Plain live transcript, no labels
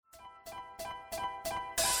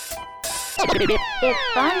It's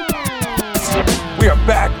fun time. We are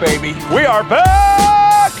back, baby. We are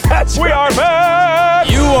back! We are back!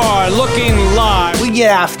 You are looking live. We get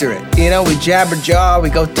after it. You know, we jabber jaw, we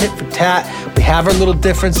go tit for tat, we have our little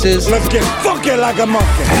differences. Let's get funky like a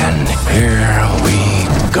monkey. And here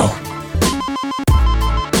we go.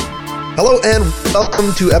 Hello and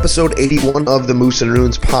welcome to episode 81 of the Moose and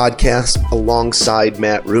Runes podcast alongside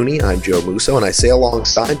Matt Rooney. I'm Joe Musso, and I say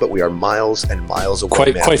alongside, but we are miles and miles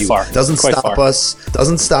away. Quite far. Doesn't stop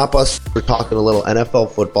us. We're talking a little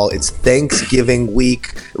NFL football. It's Thanksgiving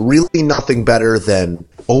week. Really nothing better than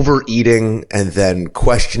overeating and then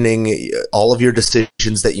questioning all of your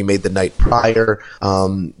decisions that you made the night prior.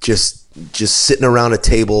 Just sitting around a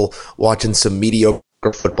table watching some mediocre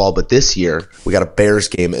football, but this year we got a Bears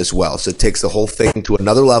game as well, so it takes the whole thing to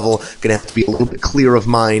another level. Gonna have to be a little bit clear of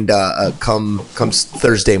mind comes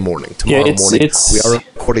Thursday morning. Tomorrow morning. We are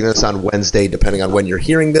recording this on Wednesday. Depending on when you're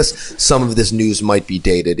hearing this, some of this news might be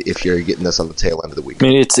dated if you're getting this on the tail end of the week. I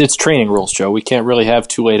mean, it's training rules, Joe. We can't really have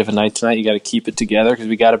too late of a night tonight. You got to keep it together because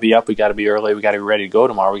we got to be up, we got to be early, we got to be ready to go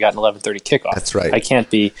tomorrow. We got an 11:30 kickoff. That's right. I can't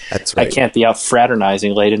be out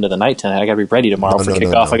fraternizing late into the night tonight. I got to be ready tomorrow for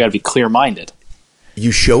kickoff. No. I got to be clear-minded.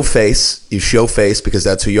 You show face because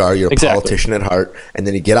that's who you are. You're a politician at heart. And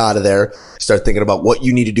then you get out of there, start thinking about what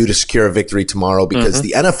you need to do to secure a victory tomorrow because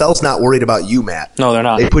the NFL's not worried about you, Matt. No, they're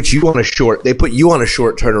not. They put you on a short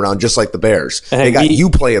turnaround just like the Bears. They got you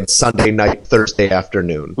playing Sunday night, Thursday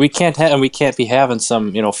afternoon. We can't be having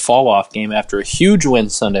some, fall off game after a huge win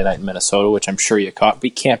Sunday night in Minnesota, which I'm sure you caught.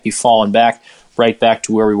 We can't be falling right back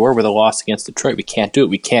to where we were with a loss against Detroit. We can't do it.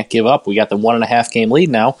 We can't give up. We got the 1.5 game lead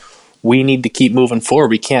now. We need to keep moving forward.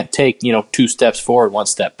 We can't take, 2 steps forward, 1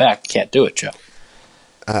 step back. We can't do it, Joe.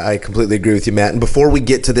 I completely agree with you, Matt. And before we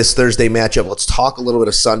get to this Thursday matchup, let's talk a little bit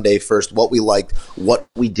of Sunday first, what we liked, what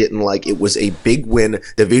we didn't like. It was a big win,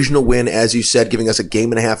 divisional win, as you said, giving us a 1.5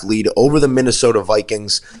 game lead over the Minnesota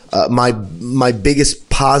Vikings. My biggest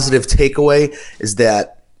positive takeaway is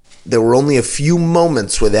that there were only a few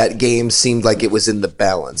moments where that game seemed like it was in the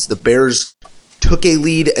balance. The Bears took a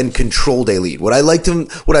lead and controlled a lead. Would I like to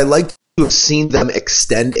have seen them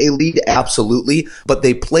extend a lead? Absolutely. But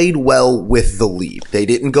they played well with the lead. They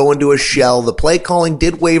didn't go into a shell. The play calling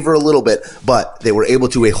did waver a little bit, but they were able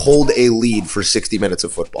to hold a lead for 60 minutes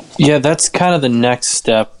of football. Yeah, that's kind of the next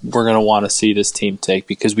step we're going to want to see this team take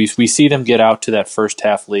because we see them get out to that first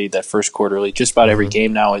half lead, that first quarter lead. Just about every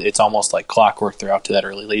game now, it's almost like clockwork. They're out to that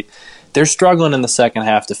early lead. They're struggling in the second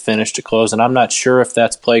half to finish, to close, and I'm not sure if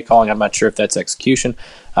that's play calling. I'm not sure if that's execution.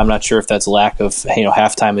 I'm not sure if that's lack of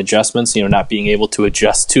halftime adjustments, not being able to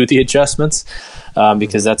adjust to the adjustments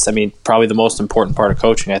because that's, probably the most important part of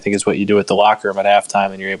coaching, I think, is what you do at the locker room at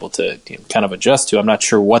halftime and you're able to kind of adjust to. I'm not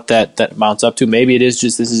sure what that amounts up to. Maybe it is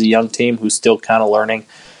just this is a young team who's still kind of learning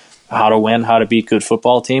how to win, how to beat good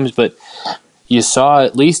football teams, but you saw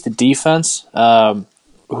at least the defense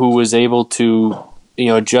who was able to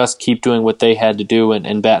just keep doing what they had to do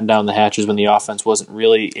and batten down the hatches when the offense wasn't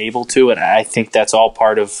really able to. And I think that's all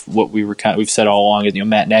part of what we've said all along. Is,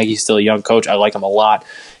 Matt Nagy's still a young coach. I like him a lot.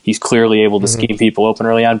 He's clearly able to scheme people open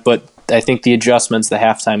early on. But I think the adjustments, the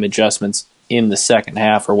halftime adjustments in the second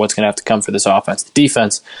half are what's going to have to come for this offense. The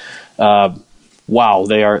defense, wow,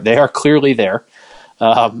 they are clearly there.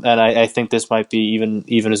 And I think this might be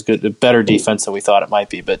even as good, a better defense than we thought it might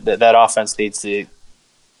be. But that offense needs to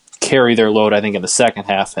carry their load, I think, in the second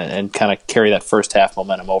half and kind of carry that first half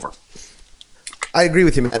momentum over. I agree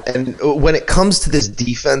with you, man. And when it comes to this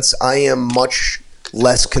defense, I am much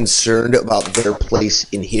less concerned about their place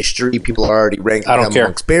in history. People are already ranking them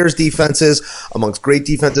amongst Bears defenses, amongst great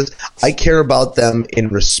defenses. I care about them in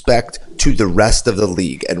respect to the rest of the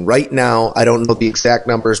league. And right now, I don't know the exact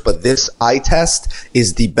numbers, but this eye test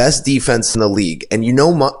is the best defense in the league. And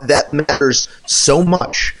that matters so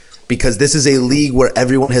much because this is a league where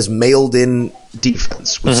everyone has mailed in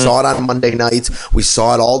defense. We saw it on Monday night. We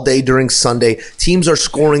saw it all day during Sunday. Teams are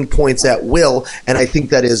scoring points at will, and I think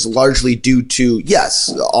that is largely due to,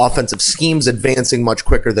 yes, offensive schemes advancing much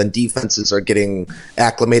quicker than defenses are getting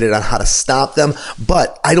acclimated on how to stop them,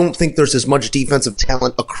 but I don't think there's as much defensive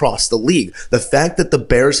talent across the league. The fact that the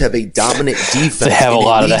Bears have a dominant defense, they have a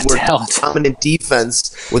lot of that talent. Dominant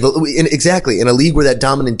defense, in a league where that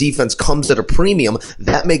dominant defense comes at a premium,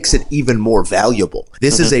 that makes it even more valuable.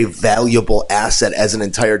 This is a valuable asset as an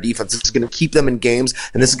entire defense. This is going to keep them in games,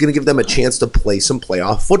 and this is going to give them a chance to play some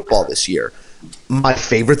playoff football this year. My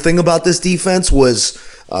favorite thing about this defense was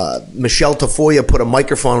Michelle Tafoya put a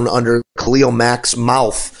microphone under Khalil Mack's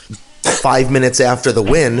mouth 5 minutes after the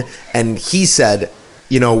win, and he said,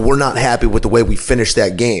 we're not happy with the way we finished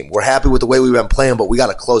that game. We're happy with the way we've been playing, but we got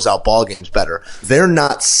to close out ball games better. They're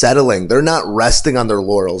not settling. They're not resting on their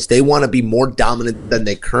laurels. They want to be more dominant than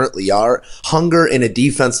they currently are. Hunger in a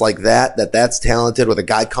defense like that's talented, with a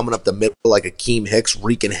guy coming up the middle like Akeem Hicks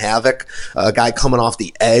wreaking havoc, a guy coming off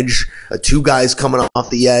the edge, two guys coming off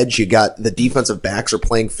the edge. You got the defensive backs are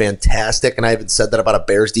playing fantastic, and I haven't said that about a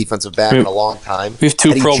Bears defensive back in a long time. We have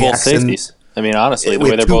two Pro Bowl safeties. I mean, honestly, the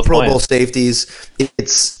way they're both playing. Pro Bowl safeties,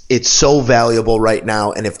 it's so valuable right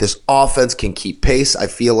now. And if this offense can keep pace, I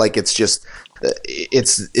feel like it's the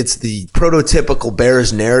prototypical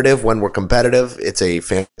Bears narrative when we're competitive. It's a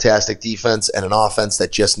fantastic defense and an offense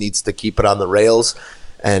that just needs to keep it on the rails.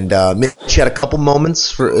 And Mitch had a couple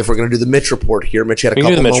moments if we're going to do the Mitch report here. Mitch had a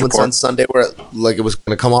couple moments on Sunday where it was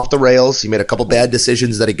going to come off the rails. He made a couple bad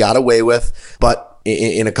decisions that he got away with, but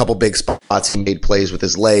in a couple big spots, he made plays with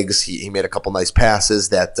his legs. He made a couple nice passes.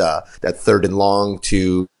 That third and long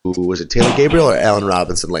to, was it Taylor Gabriel or Allen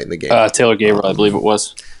Robinson late in the game? Taylor Gabriel, I believe it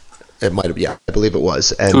was. It might have, yeah, I believe it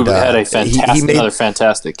was. And who had a another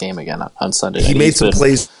fantastic game again on Sunday. He made some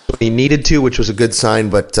plays when he needed to, which was a good sign,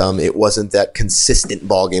 but it wasn't that consistent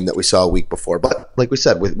ball game that we saw a week before. But like we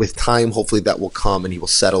said, with time, hopefully that will come and he will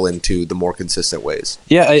settle into the more consistent ways.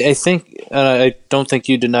 Yeah, I think, I don't think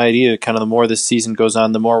you deny it either. Kind of the more this season goes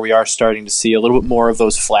on, the more we are starting to see a little bit more of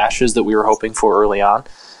those flashes that we were hoping for early on.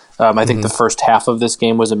 I think the first half of this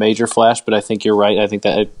game was a major flash, but I think you're right. I think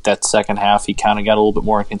that second half, he kind of got a little bit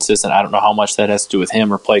more inconsistent. I don't know how much that has to do with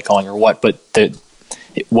him or play calling or what, but it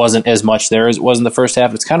wasn't as much there as it was in the first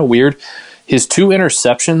half. It's kind of weird. His 2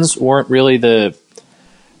 interceptions weren't really the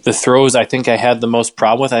throws I think I had the most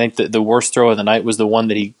problem with. I think the worst throw of the night was the one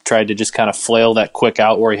that he tried to just kind of flail that quick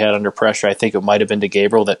out where he had under pressure. I think it might have been to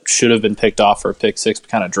Gabriel that should have been picked off for a pick six,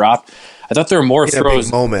 but kind of dropped. I thought there were more throws. A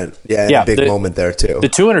big moment. Yeah, a big moment there too. The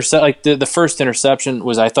 2 the first interception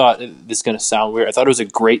was, I thought, this is going to sound weird, I thought it was a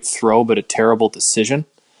great throw but a terrible decision,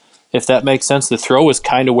 if that makes sense. The throw was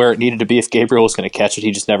kind of where it needed to be. If Gabriel was going to catch it,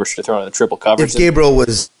 he just never should have thrown it in the triple coverage. If Gabriel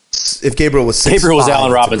was 6'5",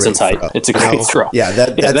 Allen Robinson's height. It's a great throw. Yeah,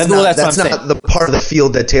 that's not the part of the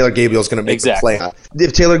field that Taylor Gabriel is going to make the play on.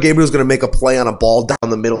 If Taylor Gabriel is going to make a play on a ball down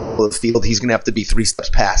the middle of the field, he's going to have to be 3 steps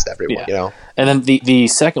past everyone. And then the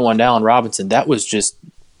second one, Allen Robinson, that was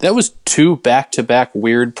 2 back-to-back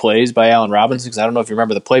weird plays by Allen Robinson. Because I don't know if you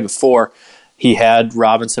remember the play before. He had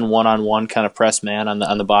Robinson one-on-one kind of press man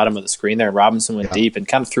on the bottom of the screen there, and Robinson went deep and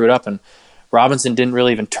kind of threw it up, and Robinson didn't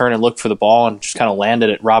really even turn and look for the ball and just kind of landed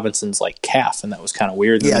at Robinson's calf, and that was kind of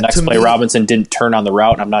weird. Then the next play, Robinson didn't turn on the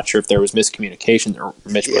route, and I'm not sure if there was miscommunication or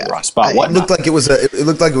Mitch put the wrong spot. It looked like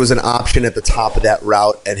it was an option at the top of that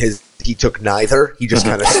route, and he took neither. He just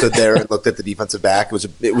kind of stood there and looked at the defensive back.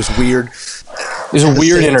 It was weird. It was a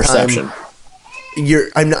weird interception.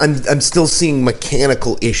 I'm still seeing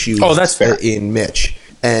mechanical issues. Oh, that's fair. In Mitch.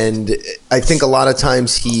 And I think a lot of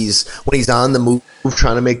times when he's on the move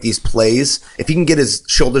trying to make these plays, if he can get his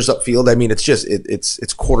shoulders upfield, I mean,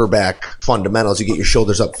 it's quarterback fundamentals. You get your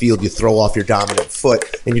shoulders upfield, you throw off your dominant foot,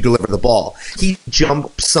 and you deliver the ball. He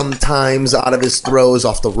jumps sometimes out of his throws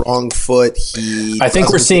off the wrong foot. I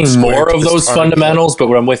think we're seeing more of those fundamentals, but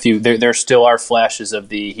I'm with you. There still are flashes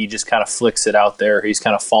of he just kind of flicks it out there. He's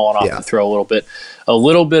kind of falling off the throw a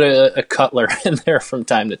little bit of a Cutler in there from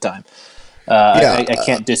time to time. I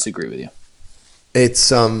can't disagree with you.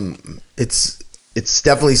 It's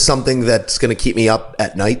definitely something that's going to keep me up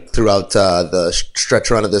at night throughout the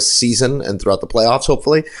stretch run of this season and throughout the playoffs,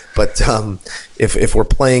 hopefully. But if we're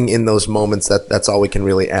playing in those moments, that's all we can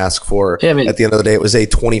really ask for. Yeah, at the end of the day, it was a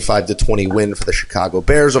 25-20 win for the Chicago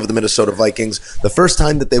Bears over the Minnesota Vikings. The first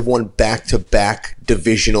time that they've won back-to-back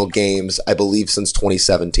divisional games, I believe, since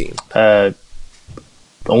 2017.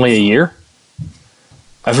 Only a year?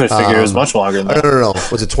 I would have figured it was much longer than that. No.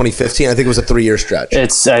 Was it 2015? I think it was a 3-year stretch. I'm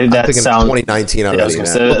thinking 2019 already.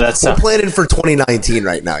 We're planning for 2019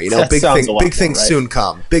 right now. Big things soon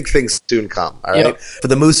come. Big things soon come. All right, for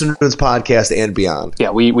the Moose and Runes podcast and beyond.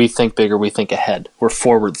 Yeah, we think bigger. We think ahead. We're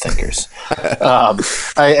forward thinkers.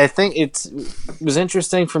 I think it was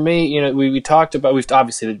interesting for me. We talked about. We've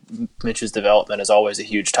obviously Mitch's development is always a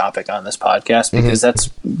huge topic on this podcast because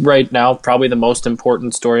that's right now probably the most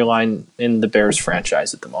important storyline in the Bears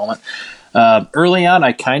franchise at the moment. Early on,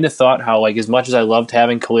 I kind of thought how, as much as I loved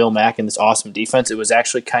having Khalil Mack in this awesome defense, it was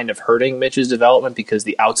actually kind of hurting Mitch's development because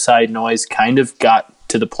the outside noise kind of got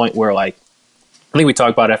to the point where, I think we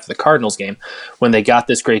talked about it after the Cardinals game when they got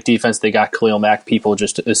this great defense. They got Khalil Mack. People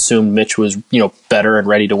just assumed Mitch was, better and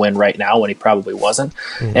ready to win right now when he probably wasn't.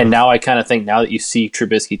 Mm-hmm. And now I kind of think now that you see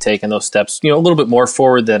Trubisky taking those steps, a little bit more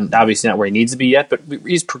forward than obviously not where he needs to be yet, but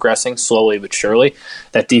he's progressing slowly but surely.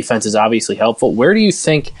 That defense is obviously helpful. Where do you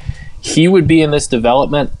think he would be in this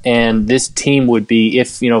development and this team would be if,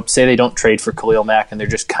 say they don't trade for Khalil Mack and they're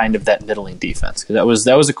just kind of that middling defense? Because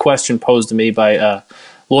that was a question posed to me by a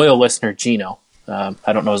loyal listener, Gino.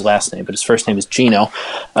 I don't know his last name, but his first name is Gino.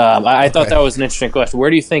 I thought that was an interesting question. Where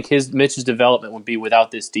do you think Mitch's development would be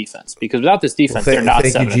without this defense? Because without this defense, they're not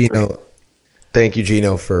 7-3. Thank you,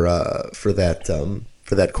 Gino, for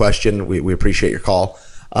that question. We appreciate your call.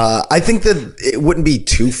 I think that it wouldn't be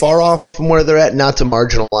too far off from where they're at, not to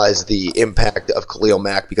marginalize the impact of Khalil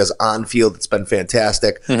Mack, because on field it's been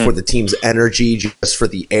fantastic for the team's energy, just for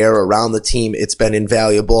the air around the team. It's been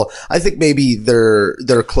invaluable. I think maybe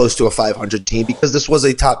they're close to a 500 team because this was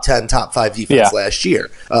a top 10, top 5 defense last year.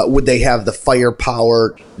 Would they have the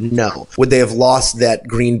firepower? No. Would they have lost that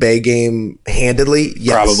Green Bay game handedly?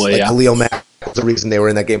 Yes. Probably, Khalil Mack was the reason they were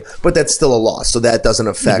in that game, but that's still a loss, so that doesn't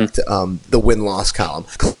affect the win-loss column.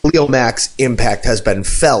 Khalil Mack's impact has been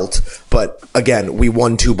felt, but again, we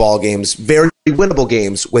won 2 ball games, very winnable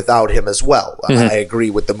games without him as well. I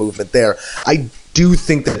agree with the movement there. I do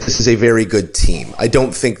think that this is a very good team. I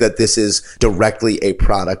don't think that this is directly a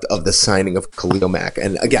product of the signing of Khalil Mack.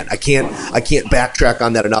 And again, I can't backtrack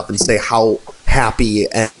on that enough and say how happy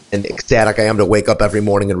and ecstatic I am to wake up every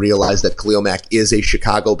morning and realize that Khalil Mack is a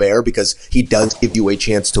Chicago Bear, because he does give you a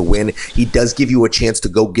chance to win. He does give you a chance to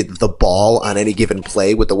go get the ball on any given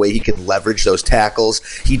play with the way he can leverage those tackles.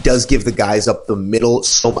 He does give the guys up the middle.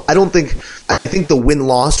 So I think the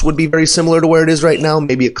win-loss would be very similar to where it is right now,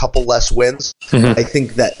 maybe a couple less wins. I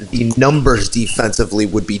think that the numbers defensively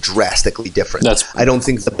would be drastically different. I don't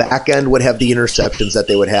think the back end would have the interceptions that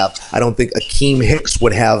they would have. I don't think Akeem Hicks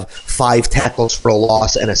would have 5 tackles for a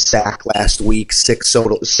loss and a sack last week, 6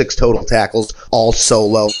 total tackles, all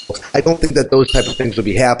solo. I don't think that those type of things would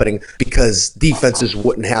be happening because defenses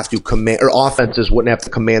wouldn't have to command, or offenses wouldn't have to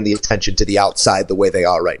command the attention to the outside the way they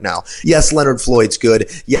are right now. Yes, Leonard Floyd's good.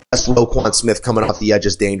 Yes, Roquan Smith coming off the edge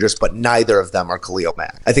is dangerous, but neither of them are Khalil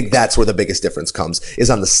Mack. I think that's where the biggest difference comes, is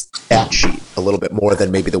on the stat sheet a little bit more than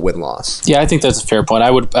maybe the win-loss. Yeah, I think that's a fair point.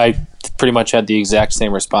 I pretty much had the exact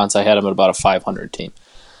same response. I had him at about a 500 team.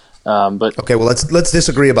 But okay, well let's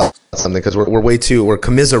disagree about something, because we're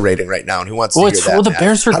commiserating right now, and who wants to hear that? Well, the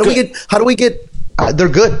Bears are good. How do we get? They're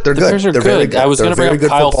good. They're good. Bears are good. Very good. I was going to bring up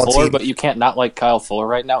Kyle Fuller, team. But you can't not like Kyle Fuller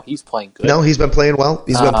right now. He's playing good. No, he's been playing well.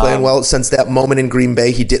 He's been playing well since that moment in Green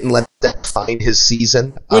Bay. He didn't let that define his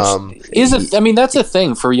season. That's a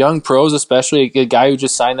thing for young pros, especially a guy who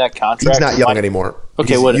just signed that contract. He's not young anymore.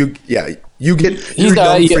 Okay, you're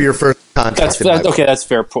young for your first contract. That's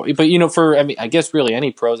fair point. But I guess really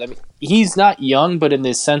any pros. He's not young, but in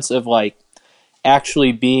the sense of like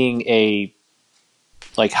actually being a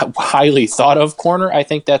highly thought of corner. I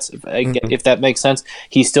think that's if that makes sense.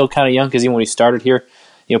 He's still kind of young because even when he started here,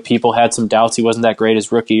 people had some doubts. He wasn't that great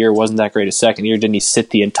his rookie year, wasn't that great his second year. Didn't he sit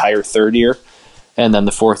the entire third year? And then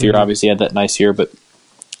the fourth year obviously had that nice year. But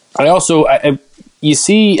I also you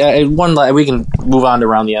see we can move on to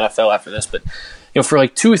around the NFL after this, but for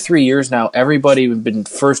like 2 or 3 years now, everybody has been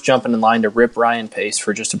first jumping in line to rip Ryan Pace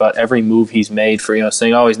for just about every move he's made, for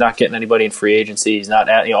saying, he's not getting anybody in free agency, he's not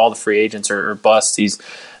at all the free agents are busts, he's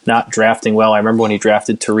not drafting well. I remember when he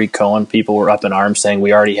drafted Tariq Cohen, people were up in arms saying,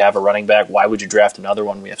 we already have a running back, why would you draft another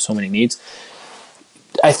one? We have so many needs.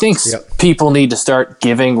 I think people need to start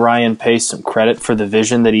giving Ryan Pace some credit for the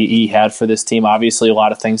vision that he had for this team. Obviously, a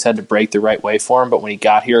lot of things had to break the right way for him, but when he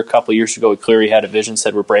got here a couple of years ago, he clearly had a vision,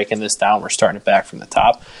 said we're breaking this down, we're starting it back from the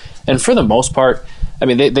top. And for the most part,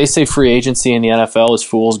 they say free agency in the NFL is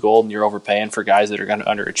fool's gold and you're overpaying for guys that are going to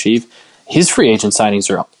underachieve. His free agent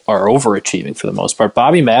signings are overachieving for the most part.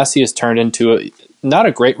 Bobby Massey has turned into not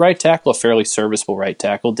a great right tackle, a fairly serviceable right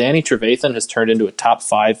tackle. Danny Trevathan has turned into a top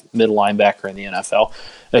 5 middle linebacker in the NFL.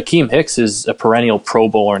 Akeem Hicks is a perennial Pro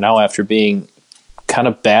Bowler now after being kind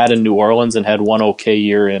of bad in New Orleans and had one okay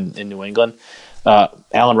year in New England.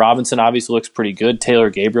 Allen Robinson obviously looks pretty good.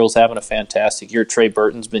 Taylor Gabriel's having a fantastic year. Trey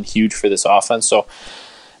Burton's been huge for this offense. So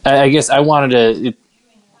I guess I wanted to...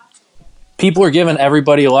 People are giving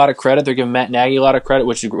everybody a lot of credit. They're giving Matt Nagy a lot of credit,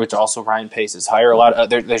 which also Ryan Pace is higher.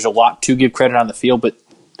 There's a lot to give credit on the field, but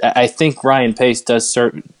I think Ryan Pace does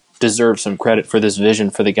deserve some credit for this vision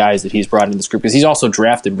for the guys that he's brought into this group, because he's also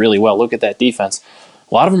drafted really well. Look at that defense.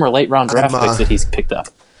 A lot of them are late-round draft picks that he's picked up.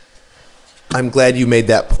 I'm glad you made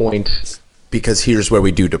that point, because here's where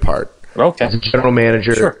we do depart. Okay. As a general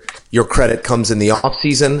manager, your credit comes in the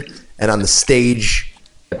offseason, and on the stage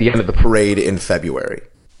at the end of the parade in February.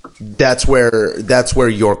 That's where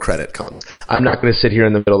your credit comes. I'm not going to sit here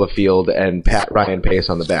in the middle of the field and pat Ryan Pace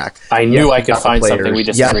on the back. I knew I could find something we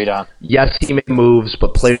disagreed on. Yes, he made moves,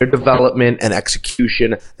 but player development and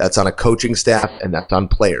execution, that's on a coaching staff and that's on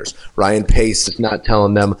players. Ryan Pace is not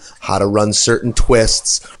telling them how to run certain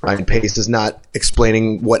twists. Ryan Pace is not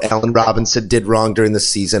explaining what Allen Robinson did wrong during the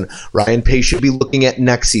season. Ryan Pace should be looking at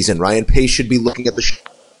next season. Ryan Pace should be looking at the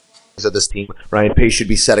of this team. Ryan Pace should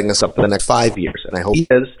be setting us up for the next 5 years, and I hope he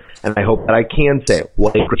is, and I hope that I can say,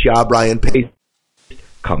 what a great job, Ryan Pace,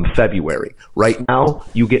 come February. Right now,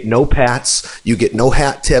 you get no pats, you get no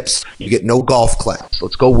hat tips, you get no golf claps.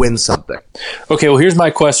 Let's go win something. Okay, well, here's my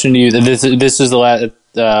question to you. This is the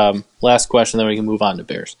last question, then we can move on to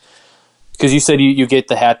Bears. Because you said you get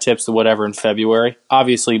the hat tips, the whatever, in February.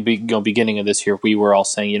 Obviously, beginning of this year, we were all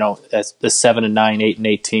saying, as the 7-9,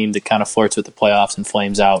 8-8 team that kind of flirts with the playoffs and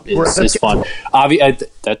flames out is fun.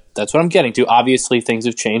 That's what I'm getting to. Obviously, things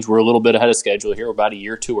have changed. We're a little bit ahead of schedule here. We're about a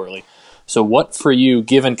year too early. So what for you,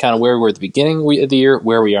 given kind of where we were at the beginning of the year,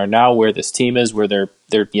 where we are now, where this team is, where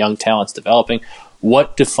their young talent's developing,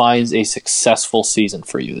 what defines a successful season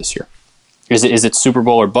for you this year? Is it Super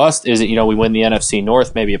Bowl or bust? Is it, we win the NFC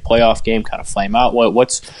North, maybe a playoff game, kind of flame out?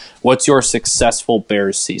 What's your successful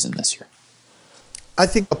Bears season this year? I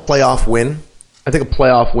think a playoff win. I think a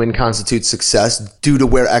playoff win constitutes success due to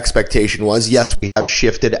where expectation was. Yes, we have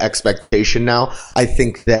shifted expectation now. I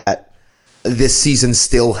think that this season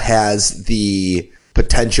still has the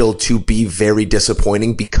potential to be very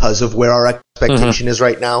disappointing because of where our expectation is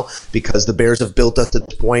right now, because the Bears have built us to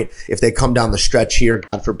this point. If they come down the stretch here,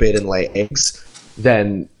 God forbid, and lay eggs,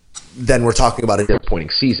 then we're talking about a disappointing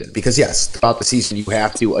season. Because yes, throughout the season, you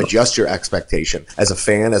have to adjust your expectation as a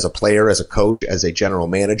fan, as a player, as a coach, as a general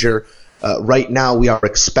manager. Right now, we are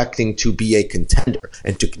expecting to be a contender.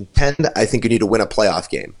 And to contend, I think you need to win a playoff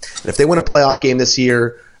game. And if they win a playoff game this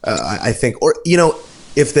year, I think,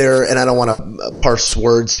 if they're, and I don't want to parse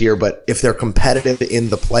words here, but if they're competitive in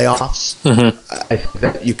the playoffs, I think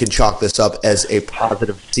that you can chalk this up as a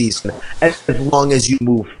positive season as long as you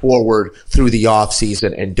move forward through the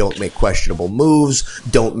offseason and don't make questionable moves,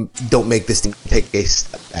 don't make this thing take a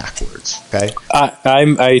step backwards. Okay,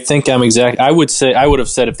 I think I'm exact. I would have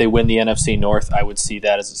said if they win the NFC North, I would see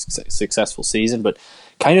that as a successful season. But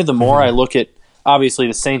kind of the more I look at. Obviously,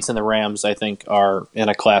 the Saints and the Rams, I think, are in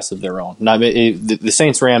a class of their own. Now, the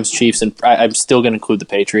Saints, Rams, Chiefs, and I'm still going to include the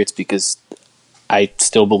Patriots because I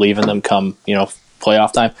still believe in them come,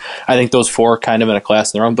 playoff time. I think those four are kind of in a class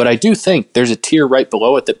of their own. But I do think there's a tier right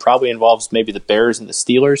below it that probably involves maybe the Bears and the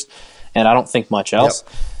Steelers, and I don't think much else.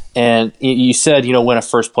 Yep. And you said, win a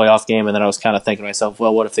first playoff game, and then I was kind of thinking to myself,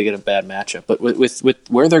 well, what if they get a bad matchup? But with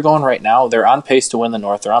where they're going right now, they're on pace to win the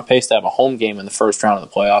North. They're on pace to have a home game in the first round of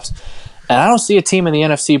the playoffs. And I don't see a team in the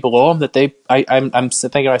NFC below them that I'm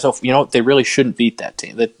thinking to myself, they really shouldn't beat that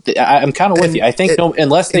team. I'm kind of with you. I think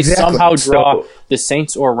unless they somehow draw the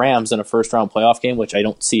Saints or Rams in a first-round playoff game, which I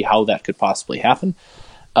don't see how that could possibly happen.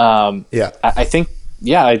 I think,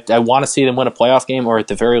 I want to see them win a playoff game or at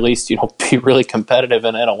the very least, be really competitive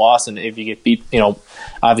in a loss. And if you get beat,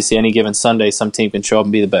 obviously any given Sunday, some team can show up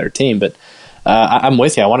and be the better team. But I'm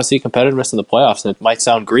with you. I want to see competitiveness in the playoffs, and it might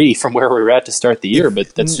sound greedy from where we were at to start the year,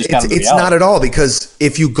 but that's just kind of the reality. It's not at all, because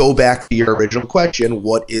if you go back to your original question,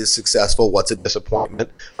 what is successful, what's a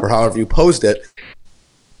disappointment, or however you posed it,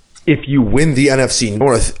 if you win the NFC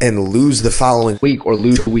North and lose the following week or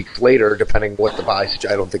lose 2 weeks later, depending what the bye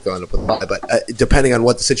situation, I don't think they'll end up with a bye, but depending on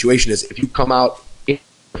what the situation is, if you come out in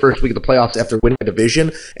the first week of the playoffs after winning a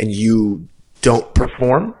division and you don't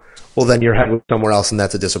perform, well, then you're heading somewhere else, and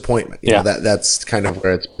that's a disappointment. That's kind of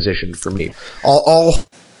where it's positioned for me. All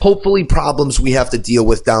hopefully problems we have to deal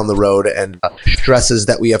with down the road and stresses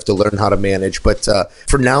that we have to learn how to manage. But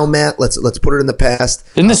for now, Matt, let's put it in the past.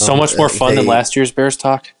 Isn't this so much more fun than last year's Bears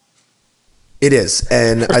talk? It is,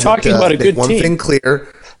 and we're talking about a good team.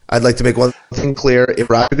 I'd like to make one thing clear. If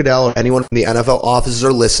Roger Goodell or anyone from the NFL offices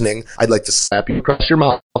are listening, I'd like to slap you across your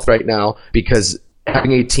mouth right now, because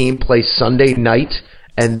having a team play Sunday night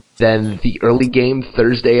and then the early game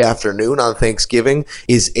Thursday afternoon on Thanksgiving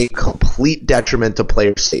is a complete detriment to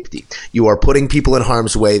player safety. You are putting people in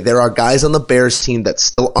harm's way. There are guys on the Bears team that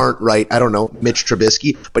still aren't right. I don't know, Mitch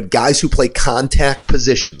Trubisky, but guys who play contact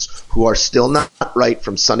positions who are still not right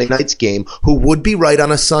from Sunday night's game, who would be right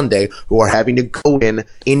on a Sunday, who are having to go in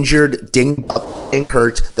injured, dinged up, and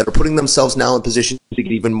hurt, that are putting themselves now in position to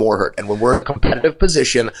get even more hurt. And when we're in a competitive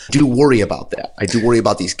position, I do worry about that. I do worry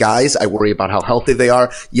about these guys. I worry about how healthy they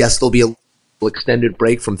are. Yes, there'll be a extended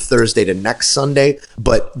break from Thursday to next Sunday,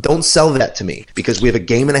 but don't sell that to me because we have a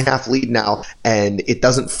game and a half lead now, and it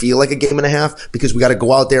doesn't feel like a game and a half because we got to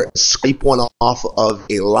go out there and scrape one off of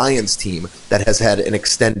a Lions team that has had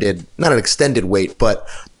not an extended wait, but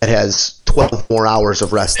it has 12 more hours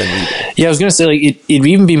of rest than we do. Yeah, I was going to say, like, it'd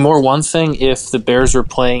even be more one thing if the Bears were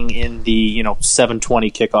playing in the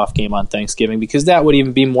 7:20 kickoff game on Thanksgiving, because that would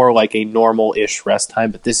even be more like a normal-ish rest time.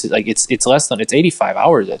 But this is like it's 85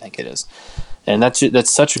 hours, I think it is, and that's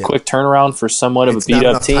such a quick turnaround for somewhat of a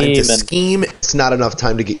beat-up team. Scheme. It's not enough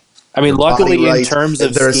time to get. I mean, luckily in terms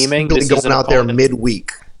of scheming, this is going out there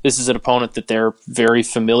midweek. This is an opponent that they're very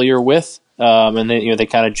familiar with. And they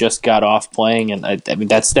kind of just got off playing, and I mean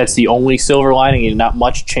that's the only silver lining. And not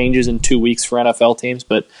much changes in 2 weeks for NFL teams,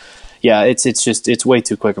 but yeah, it's way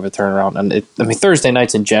too quick of a turnaround. And Thursday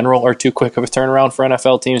nights in general are too quick of a turnaround for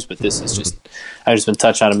NFL teams, but this is I've just been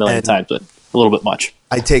touched on a million times, but a little bit much.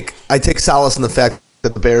 I take solace in the fact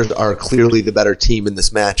that the Bears are clearly the better team in this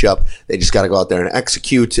matchup. They just got to go out there and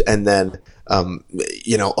execute, and then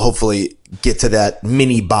hopefully get to that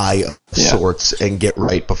mini bye of sorts and get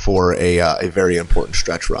right before a very important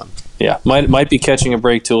stretch run. Yeah, might be catching a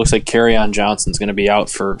break too. Looks like Kerryon Johnson's going to be out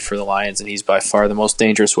for the Lions, and he's by far the most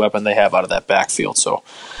dangerous weapon they have out of that backfield. So,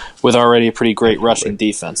 with already a pretty great rushing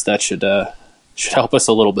defense, that should help us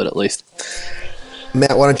a little bit at least.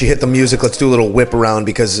 Matt, why don't you hit the music? Let's do a little whip around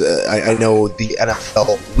because I know the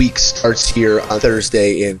NFL week starts here on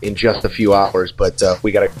Thursday in just a few hours, but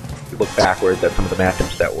we got to look backwards at some of the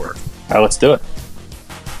matchups that were. All right, let's do it.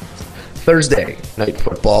 Thursday night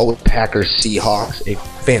football with Packers-Seahawks, a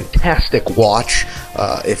fantastic watch.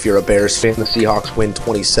 If you're a Bears fan, the Seahawks win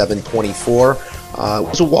 27-24. It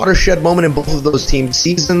was a watershed moment in both of those teams'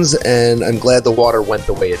 seasons, and I'm glad the water went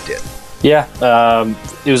the way it did. Yeah,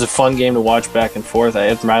 it was a fun game to watch back and forth.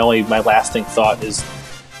 My lasting thought is,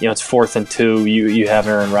 it's 4th and 2. You have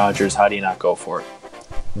Aaron Rodgers. How do you not go for it?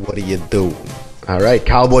 What do you do? All right,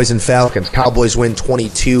 Cowboys and Falcons. Cowboys win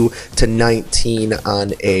 22-19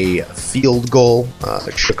 on a field goal.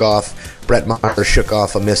 Brett Maher shook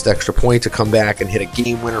off a missed extra point to come back and hit a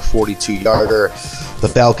game winner 42-yarder. The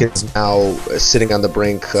Falcons now sitting on the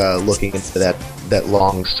brink, looking into that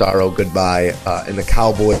long sorrow goodbye, and the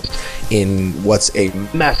Cowboys in what's a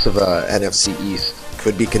mess of a NFC East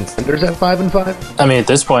could be contenders at 5-5. I mean, at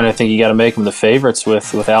this point, I think you got to make them the favorites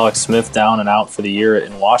with Alex Smith down and out for the year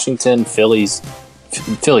in Washington. Philly's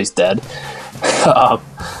dead.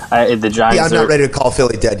 The Giants. Yeah, I'm not ready to call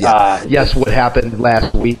Philly dead yet. Yes, what happened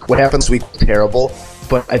last week was terrible,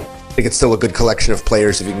 but I think it's still a good collection of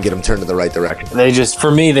players if you can get them turned in the right direction. They just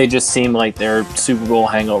seem like their Super Bowl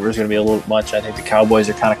hangover is going to be a little much. I think the Cowboys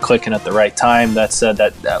are kind of clicking at the right time. That said,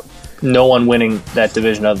 that no one winning that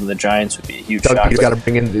division other than the Giants would be a huge shock. Doug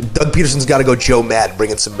Peterson's got to go Joe Mad, bring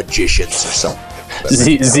in some magicians or something.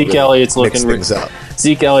 Zeke Elliott's looking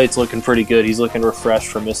pretty good. He's looking refreshed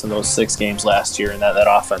from missing those 6 games last year, and that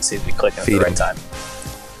offense seems to be clicking at the right time.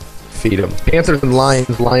 Feed him. Panthers and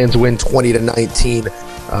Lions. Lions win 20-19.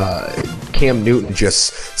 Cam Newton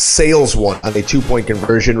just sails one on a 2-point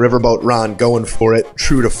conversion. Riverboat Ron going for it,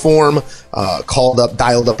 true to form.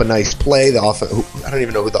 Dialed up a nice play. The I don't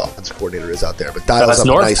even know who the offensive coordinator is out there, but dials up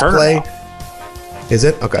a nice play. Is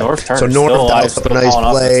it? Okay. North so North dials up a nice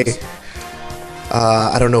play.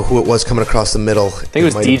 I don't know who it was coming across the middle. I think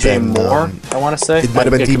it was DJ Moore, I want to say. It might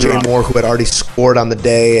have been DJ Moore, who had already scored on the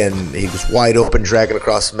day, and he was wide open, dragging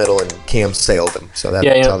across the middle, and Cam sailed him. So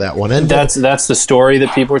that's how that one ended. That's the story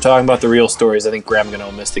that people were talking about. The real story is I think Graham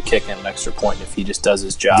Gano missed a kick and an extra point. If he just does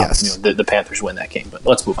his job, yes. The Panthers win that game. But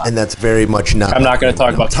let's move on. And that's very much not. I'm not going to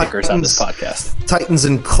talk about kickers on this podcast. Titans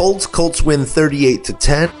and Colts. Colts win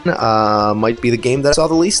 38-10. Might be the game that I saw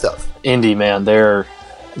the least of. Indy, man, they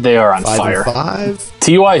are on fire. 5.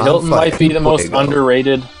 T.Y. Hilton might be the most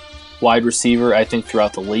underrated wide receiver, I think,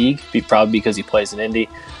 throughout the league, probably because he plays in Indy.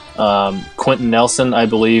 Quentin Nelson, I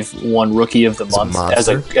believe, won Rookie of the Month as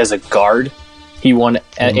a guard. He won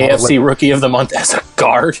AFC Rookie of the Month as a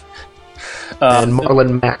guard. And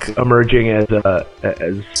Marlon Mack emerging as the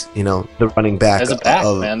running back. As a back,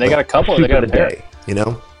 man. They got a couple. They got a pair.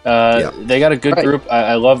 They got a good group.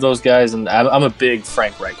 I love those guys, and I'm a big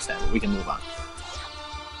Frank Reich fan. We can move on.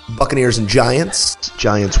 Buccaneers and Giants.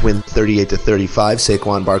 Giants win 38-35.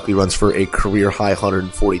 Saquon Barkley runs for a career-high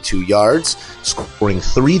 142 yards, scoring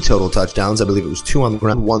 3 total touchdowns. I believe it was 2 on the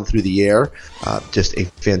ground, 1 through the air. Just a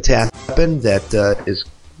fantastic weapon that is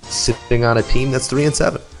sitting on a team that's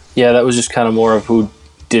 3-7. Yeah, that was just kind of more of who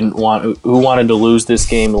wanted to lose this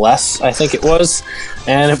game less, I think it was.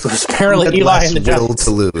 And it was apparently Eli and the Giants. Will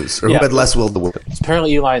to lose, or who had less will to win. It's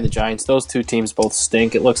apparently Eli and the Giants. Those two teams both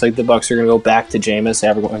stink. It looks like the Bucs are going to go back to Jameis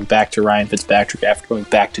after going back to Ryan Fitzpatrick after going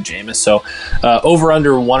back to Jameis. So over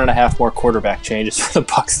under 1.5 more quarterback changes for the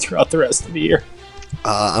Bucs throughout the rest of the year.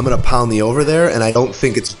 I'm going to pound the over there, and I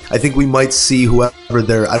think we might see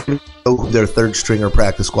whoever I don't know who their third stringer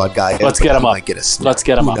practice squad guy is. Let's get him up. Might get a snap. Let's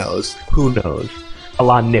get him up. Who knows? A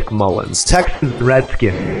la Nick Mullins. Texans,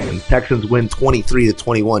 Redskins. Texans win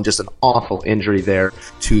 23-21. Just an awful injury there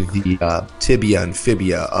to the tibia and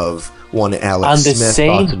fibia of one Alex on the Smith.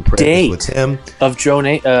 same date with him. Of Joe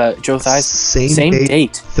Theismann. Same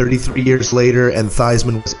date. 33 years later, and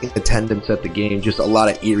Theismann was in attendance at the game. Just a lot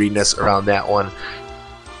of eeriness around that one.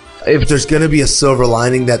 If there's going to be a silver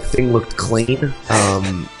lining, that thing looked clean.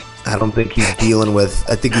 I don't think he's dealing with.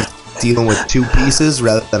 I think he's dealing with 2 pieces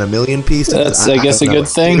rather than a million pieces. That's, I guess, a good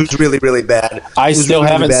thing. It was really, really bad. I still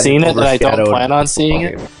haven't seen it, and I don't plan on seeing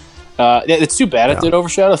it. It's too bad it did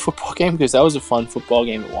overshadow the football game because that was a fun football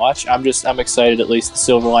game to watch. I'm excited. At least the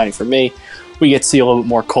silver lining for me, we get to see a little bit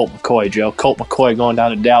more Colt McCoy, Joe. Colt McCoy going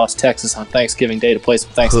down to Dallas, Texas on Thanksgiving Day to play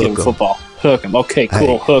some Thanksgiving football. Hook him. Okay,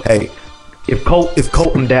 cool. Hook him. Hey. If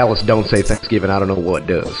Colt and Dallas don't say Thanksgiving, I don't know what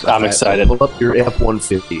does. I'm excited. Pull up your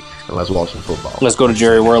F-150 and let's watch some football. Let's go to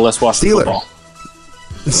Jerry World. Let's watch some football.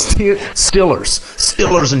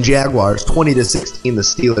 Steelers and Jaguars, 20-16. The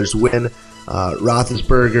Steelers win.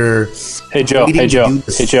 Roethlisberger. Hey Joe.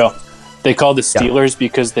 They called the Steelers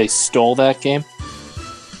because they stole that game.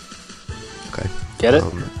 Okay. Get it?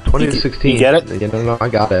 20-16. You get it? No, I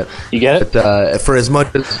got it. You get it? But for as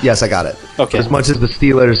much as yes, I got it. Okay. For as much as the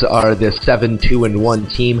Steelers are this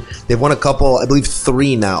 7-2-1 team, they've won a couple. I believe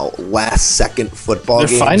 3 now. Last second football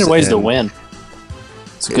games. They're finding ways to win.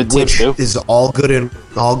 It's a good team which too. Is all good and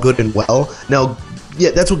well. Now,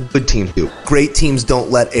 yeah, that's what good teams do. Great teams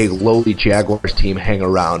don't let a lowly Jaguars team hang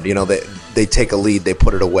around. You know, they take a lead, they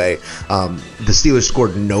put it away. The Steelers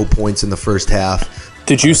scored no points in the first half.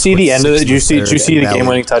 Did you see the end of it? Did you see the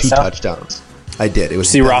game-winning touchdown? 2 touchdowns. I did. It was.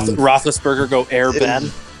 See Roethlisberger go air Ben.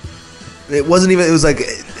 It wasn't even. It was like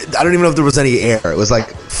I don't even know if there was any air. It was like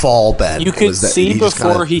fall Ben. You could see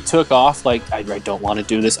before he took off. Like I don't want to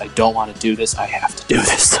do this. I don't want to do this. I have to do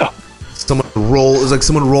this. So someone roll. It was like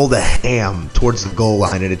someone rolled a ham towards the goal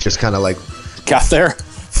line, and it just kind of like got there.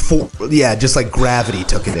 Just like gravity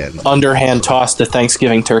took it in. Underhand tossed the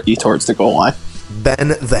Thanksgiving turkey towards the goal line. Ben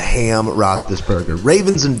the Ham Roethlisberger.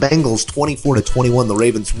 Ravens and Bengals 24-21. The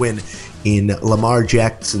Ravens win in Lamar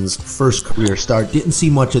Jackson's first career start. Didn't see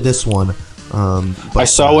much of this one. But I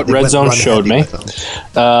saw what Red Zone showed me.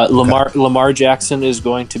 Lamar Jackson is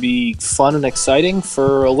going to be fun and exciting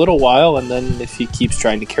for a little while, and then if he keeps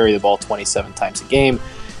trying to carry the ball 27 times a game,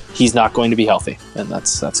 he's not going to be healthy, and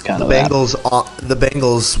that's kind of the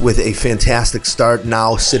Bengals with a fantastic start,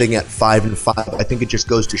 now sitting at 5-5. I think it just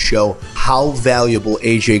goes to show how valuable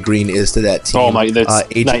AJ Green is to that team. Oh my, that's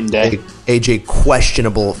night and day. AJ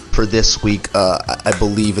questionable for this week. I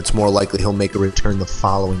believe it's more likely he'll make a return the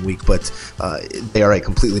following week, but they are a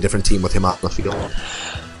completely different team with him out in the field.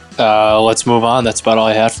 Let's move on. That's about all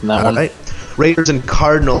I had from that one. Right. Raiders and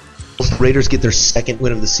Cardinals. Raiders get their second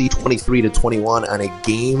win of the season, 23-21 on a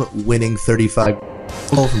game-winning 35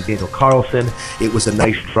 from Daniel Carlson. It was a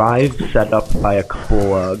nice drive set up by a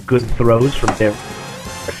couple good throws from there.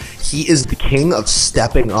 He is the king of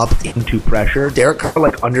stepping up into pressure. Derek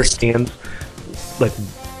Carr understands.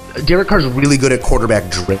 Derek Carr's really good at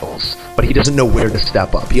quarterback drills, but he doesn't know where to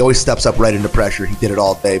step up. He always steps up right into pressure. He did it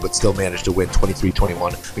all day, but still managed to win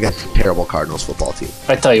 23-21 against a terrible Cardinals football team.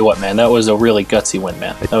 I tell you what, man, that was a really gutsy win,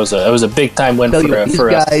 man. That was a big time win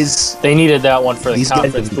for guys. They needed that one for the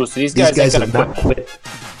conference boost. These guys ain't gonna quit.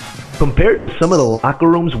 Compared to some of the locker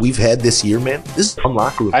rooms we've had this year, man, this is a fun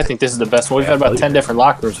locker room. I think this is the best one. We've had about 10 different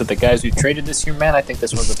locker rooms with the guys we've traded this year, man. I think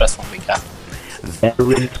this one's the best one we got.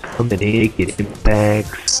 Veterans coming in, get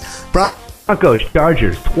impacts. Broncos,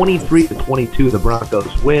 Chargers, 23-22. The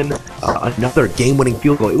Broncos win. Another game-winning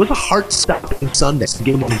field goal. It was a heart-stopping Sunday. Some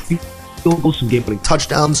game-winning field goals, some game-winning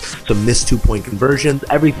touchdowns, some missed two-point conversions.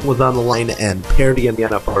 Everything was on the line, and parity in the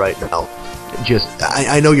NFL right now.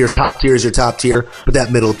 I know your top tier is your top tier, but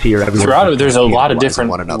that middle tier, there's a lot of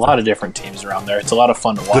different teams around there. It's a lot of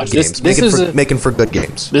fun to watch. Making for good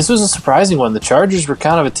games. This was a surprising one. The Chargers were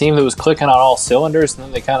kind of a team that was clicking on all cylinders, and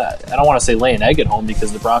then they kind of, I don't want to say lay an egg at home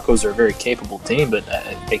because the Broncos are a very capable team, but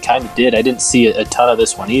they kind of did. I didn't see a ton of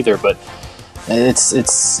this one either, but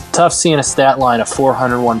it's tough seeing a stat line of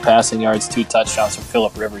 401 passing yards, 2 touchdowns from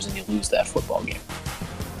Phillip Rivers, and you lose that football game.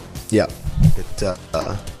 Yeah.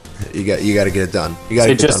 You got to get it done. You got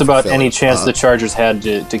to just about any chance the Chargers had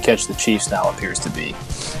to catch the Chiefs now appears to be.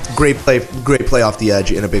 Great play off the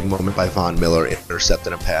edge in a big moment by Von Miller,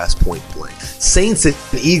 intercepting a pass point blank. Saints and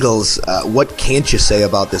Eagles, what can't you say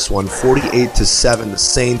about this one? 48-7, the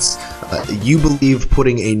Saints. You believe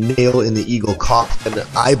putting a nail in the Eagle coffin.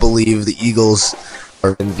 I believe the Eagles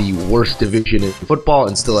are in the worst division in football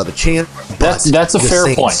and still have a chance. That's a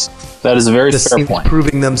fair point. That is a very fair point.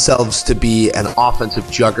 Proving themselves to be an offensive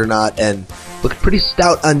juggernaut and look pretty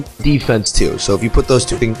stout on defense too. So if you put those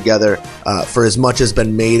two things together, for as much has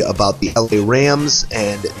been made about the LA Rams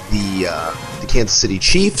and the Kansas City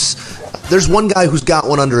Chiefs, there's one guy who's got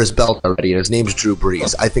one under his belt already, and his name's Drew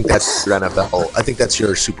Brees. I think that's your NFL. I think that's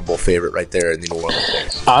your Super Bowl favorite right there in the New Orleans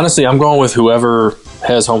days. Honestly, I'm going with whoever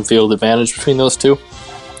has home field advantage between those two.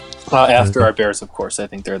 After our Bears, of course, I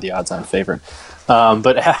think they're the odds-on favorite.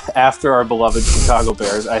 But after our beloved Chicago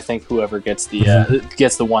Bears, I think whoever gets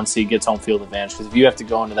the 1 seed gets home field advantage. Because if you have to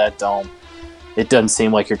go into that dome, it doesn't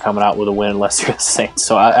seem like you're coming out with a win unless you're the Saints.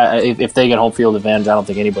 So if they get home field advantage, I don't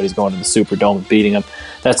think anybody's going to the Superdome and beating them.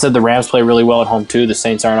 That said, the Rams play really well at home too. The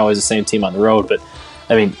Saints aren't always the same team on the road, but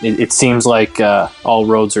I mean, it seems like all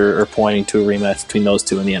roads are pointing to a rematch between those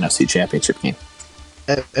two in the NFC Championship game.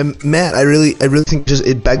 And Matt, I really think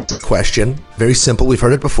it begs the question. Very simple. We've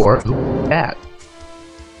heard it before. Who dat?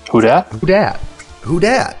 Who dat? Who dat? Who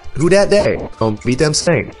dat? Who dat day? Don't beat them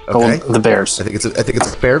Saints. Okay, the Bears. I think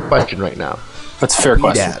it's a fair question right now. That's a fair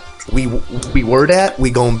question. Dat. We were dat. We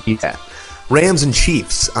gonna be dat. Rams and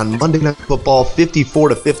Chiefs on Monday Night Football,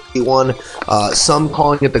 54-51. Some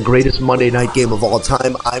calling it the greatest Monday night game of all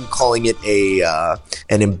time. I'm calling it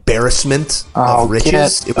an embarrassment of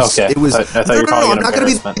riches. It was. I thought you were calling it an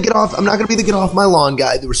embarrassment. I'm not going to be the get off my lawn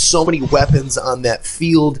guy. There were so many weapons on that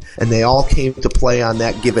field, and they all came to play on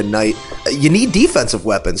that given night. You need defensive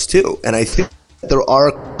weapons too, and I think there are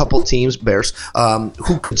a couple teams, Bears,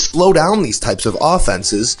 who could slow down these types of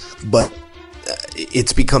offenses, but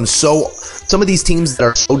it's become some of these teams that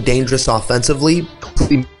are so dangerous offensively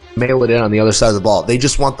completely mail it in on the other side of the ball. They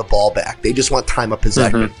just want the ball back. They just want time of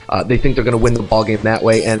possession. They think they're going to win the ball game that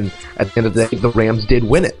way, and at the end of the day, the Rams did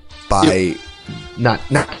win it by not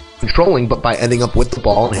controlling, but by ending up with the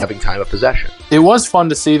ball and having time of possession. It was fun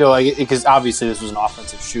to see, though, because obviously this was an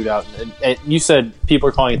offensive shootout. And you said people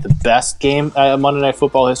are calling it the best game Monday Night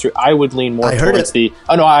Football history. I would lean more towards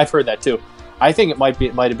Oh no, I've heard that too. I think it might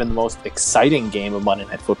have been the most exciting game of Monday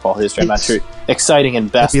Night Football history. I'm not sure. Exciting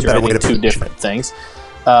and best are two different things.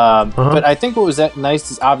 But I think what was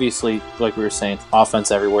nice is obviously, like we were saying,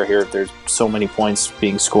 offense everywhere here. There's so many points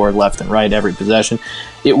being scored left and right every possession.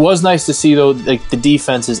 It was nice to see, though, like the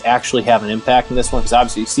defenses actually have an impact in this one, because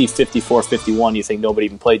obviously you see 54-51, you think nobody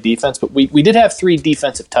even played defense, but we did have 3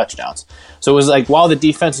 defensive touchdowns. So it was like, while the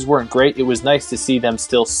defenses weren't great, it was nice to see them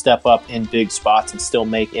still step up in big spots and still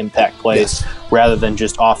make impact plays rather than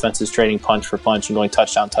just offenses trading punch for punch and going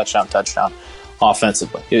touchdown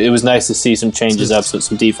offensively. It was nice to see some changes up so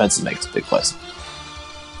some defenses make some big plays.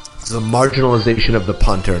 It's the marginalization of the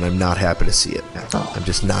punter, and I'm not happy to see it. I'm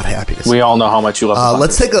just not happy to see it. We all know how much you love the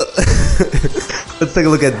let's take a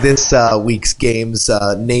look at this week's games,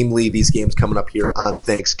 namely these games coming up here on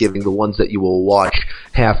Thanksgiving, the ones that you will watch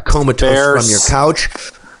half comatose from your couch.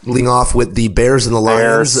 Leading off with the Bears and the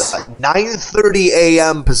Lions, 9:30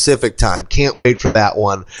 a.m. Pacific time. Can't wait for that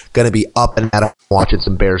one. Going to be up and at 'em watching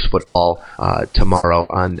some Bears football tomorrow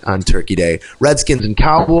on Turkey Day. Redskins and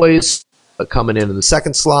Cowboys coming in the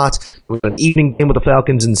second slot. We have an evening game with the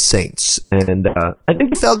Falcons and Saints. And I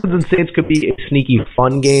think the Falcons and Saints could be a sneaky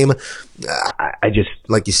fun game. I just,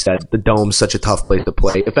 like you said, the Dome's such a tough place to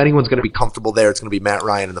play. If anyone's going to be comfortable there, it's going to be Matt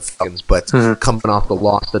Ryan and the Falcons. But coming off the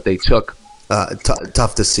loss that they took,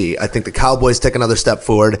 tough to see. I think the Cowboys take another step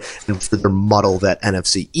forward and further muddle that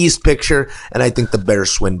NFC East picture, and I think the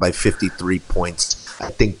Bears win by 53 points. I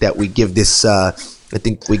think that we give this. Back.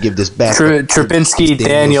 Trubinsky,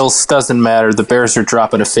 Daniels doesn't matter. The Bears are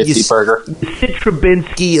dropping a 50 burger. Sit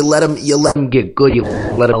Trubinsky, you let him get good. You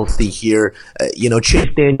let him see here. Chase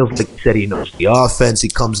Daniels, like you said, he knows the offense. He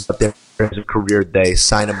comes up there as a career day.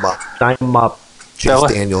 Sign him up.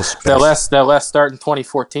 Chase Daniels. That last start in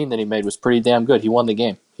 2014 that he made was pretty damn good. He won the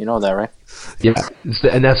game. You know that, right? Yeah,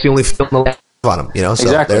 and that's the only film on him. So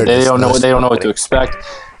exactly. They don't know what to expect.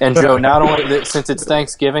 And Joe, not only since it's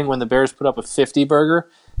Thanksgiving, when the Bears put up a 50 burger,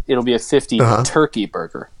 it'll be a 50 turkey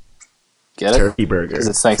burger. Get it? Turkey burger. Because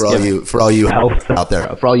it's Thanksgiving. For all you health out there,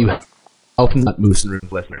 for all you health nut Moose and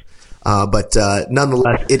Runes listeners. But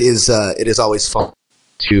nonetheless, it is always fun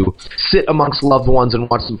to sit amongst loved ones and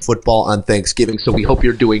watch some football on Thanksgiving. So we hope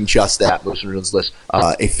you're doing just that, Moose and Runes list.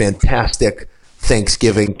 A fantastic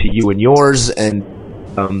Thanksgiving to you and yours, and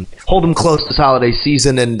hold them close this holiday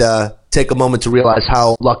season and take a moment to realize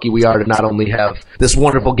how lucky we are to not only have this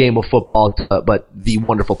wonderful game of football, but the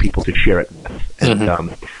wonderful people to share it with.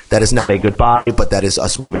 And that is not a goodbye, but that is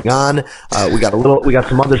us moving on. We got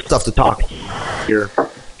some other stuff to talk here.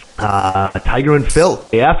 Tiger and Phil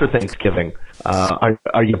after Thanksgiving.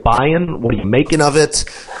 Are you buying? What are you making of it?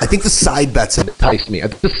 I think the side bets have enticed me. I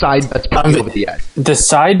think the side bets put me over the edge. The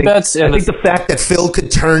side bets, I think the fact that Phil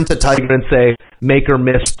could turn to Tiger and say make or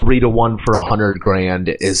miss 3-1 for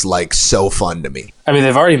 $100,000 is like so fun to me. I mean,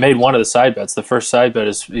 they've already made one of the side bets. The first side bet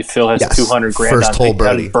is Phil has $200,000 first hole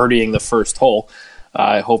birdie. on birdieing the first hole.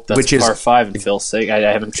 I hope that's par 5 in Phil's sake. I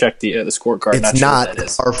haven't checked the scorecard. It's not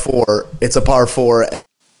par 4. It's a par 4.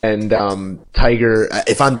 And Tiger,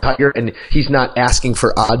 if I'm Tiger and he's not asking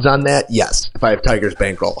for odds on that, yes. If I have Tiger's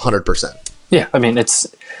bankroll, 100%. Yeah, I mean, it's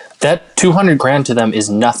that $200,000 to them is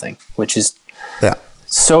nothing, which is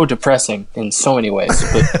so depressing in so many ways.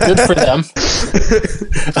 But good for them.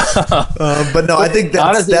 But no, I think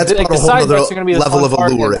that's honestly, a whole other level of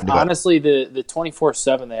allure. Honestly, the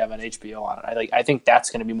 24/7 they have on HBO on it, I think that's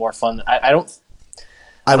going to be more fun.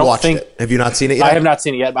 I watched it. Have you not seen it yet? I have not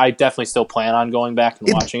seen it yet, but I definitely still plan on going back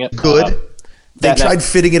and watching it. Good. They tried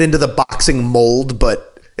fitting it into the boxing mold,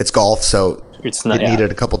 but it's golf, so it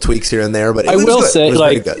needed a couple tweaks here and there. But I will say,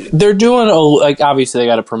 they're doing obviously they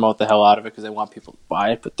got to promote the hell out of it because they want people to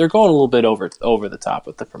buy it, but they're going a little bit over the top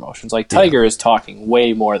with the promotions. Like Tiger is talking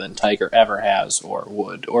way more than Tiger ever has, or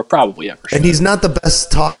would, or probably ever should. And he's not the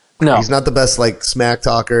best talker. No. He's not the best smack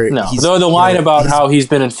talker. No, though the line about how he's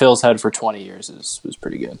been in Phil's head for 20 years was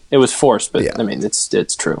pretty good. It was forced, but I mean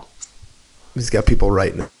it's true. He's got people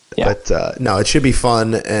writing it. Yeah. But no, it should be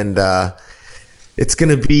fun, and it's going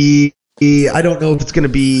to be. I don't know if it's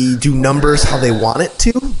going to do numbers how they want it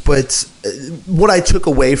to, but what I took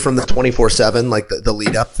away from the 24/7, like the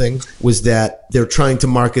lead up thing, was that they're trying to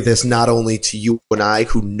market this not only to you and I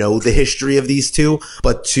who know the history of these two,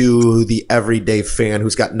 but to the everyday fan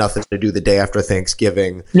who's got nothing to do the day after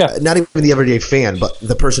Thanksgiving. Yeah. Not even the everyday fan, but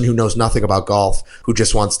the person who knows nothing about golf, who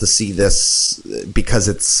just wants to see this because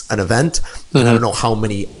it's an event. And I don't know how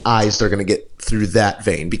many eyes they're going to get through that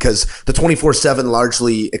vein, because the 24/7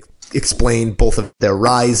 largely explain both of their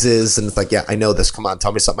rises, and it's like, I know this, come on,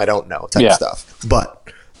 tell me something I don't know type stuff. But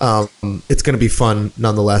it's going to be fun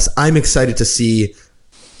nonetheless. I'm excited to see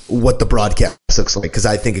what the broadcast looks like, because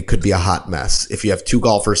I think it could be a hot mess if you have two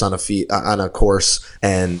golfers on a course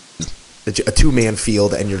and a two-man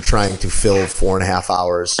field, and you're trying to fill 4.5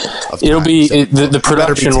 hours of time. It'll be the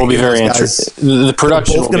production will be very interesting. The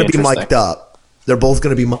production both going to be mic'd up. They're both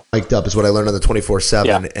going to be mic'd up, is what I learned on the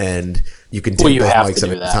 24/7, and you can take both mics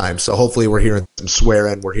at a time. So hopefully, we're hearing some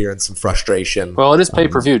swearing, we're hearing some frustration. Well, it is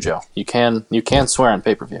pay-per-view, Joe. You can swear on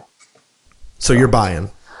pay-per-view. So you're buying?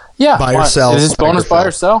 Yeah. Buy or sell? Is this bonus buy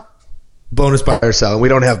or sell? Bonus buy or sell. And we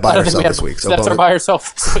don't have buy or sell this week. So that's our buy or sell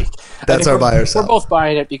this week. That's our buy or sell. We're both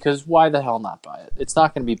buying it because why the hell not buy it? It's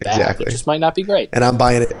not going to be bad. Exactly. It just might not be great. And I'm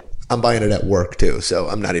buying it. I'm buying it at work too, so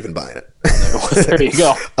I'm not even buying it. There you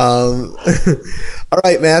go. All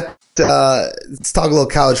right, Matt. Let's talk a little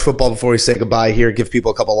college football before we say goodbye here. Give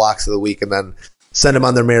people a couple locks of the week, and then send them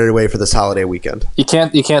on their merry way for this holiday weekend. You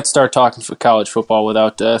can't start talking for college football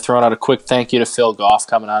without throwing out a quick thank you to Phil Goff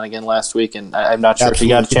coming on again last week, and I'm not sure if you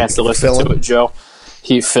got a chance to listen to it, Joe.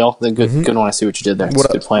 Phil, the good one. I see what you did there. It's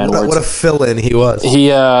good playing words. What a fill-in he was.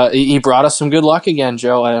 He brought us some good luck again,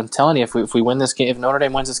 Joe. I'm telling you, if we win this game, if Notre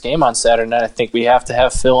Dame wins this game on Saturday night, I think we have to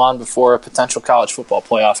have Phil on before a potential college football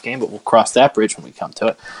playoff game. But we'll cross that bridge when we come to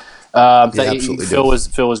it.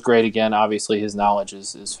 Phil was great again. Obviously, his knowledge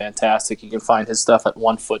is fantastic. You can find his stuff at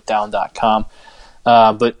onefootdown.com.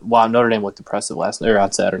 But wow, Notre Dame looked impressive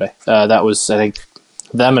on Saturday. That was, I think,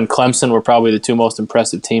 them and Clemson were probably the two most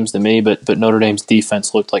impressive teams to me, but Notre Dame's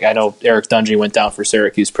defense looked like, I know Eric Dungey went down for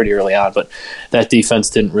Syracuse pretty early on, but that defense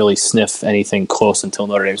didn't really sniff anything close until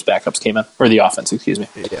Notre Dame's backups came in, or the offense, excuse me.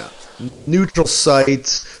 Yeah. Neutral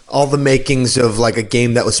site, all the makings of like a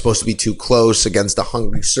game that was supposed to be too close against a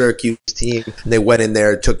hungry Syracuse team. And they went in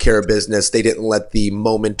there, took care of business. They didn't let the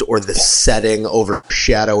moment or the setting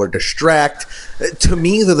overshadow or distract. To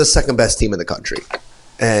me, they're the second best team in the country.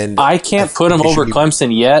 And I can't put them over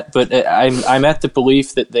Clemson yet, but I'm at the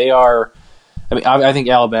belief that they are. I mean, I think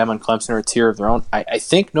Alabama and Clemson are a tier of their own. I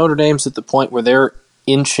think Notre Dame's at the point where they're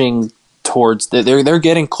inching towards. They're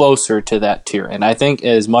getting closer to that tier, and I think,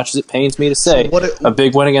 as much as it pains me to say, a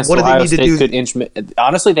big win against Ohio State could inch.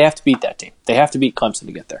 Honestly, they have to beat that team. They have to beat Clemson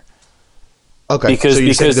to get there. Okay, because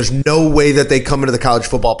there's no way that they come into the college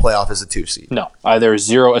football playoff as a 2 seed. No, there's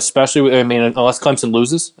zero, especially, unless Clemson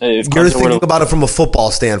loses. If You're Clemson thinking about it from a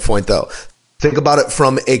football standpoint, though. Think about it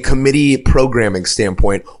from a committee programming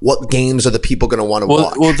standpoint. What games are the people going to want to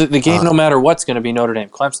watch? Well, the game, no matter what's going to be Notre Dame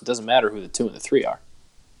Clemson. It doesn't matter who the 2 and the 3 are.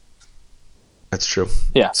 That's true.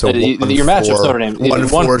 Yeah. So your matchup's Notre Dame.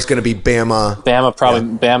 1-4 is going to be Bama. Bama,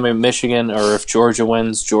 probably Bama, Michigan, or if Georgia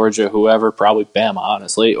wins, Georgia, whoever, probably Bama,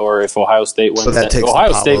 honestly. Or if Ohio State wins, so that takes Ohio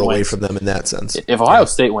the power State away wins, from them in that sense. If Ohio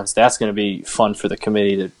State wins, that's going to be fun for the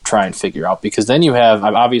committee to try and figure out, because then you have,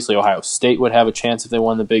 obviously Ohio State would have a chance if they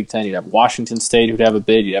won the Big Ten. You'd have Washington State who'd have a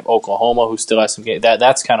bid. You'd have Oklahoma who still has some games.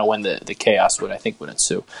 That's kind of when the chaos would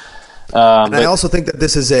ensue. And I also think that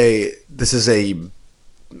this is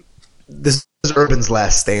Urban's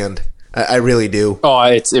last stand. I really do. Oh,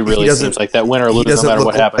 it really seems like that. Win or lose, no matter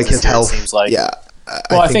what happens. Like his health, it seems like. Yeah.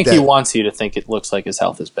 I think he wants you to think it looks like his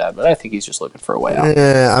health is bad, but I think he's just looking for a way out.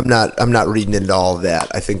 I'm not reading into all of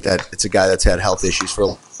that. I think that it's a guy that's had health issues for a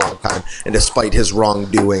long time, and despite his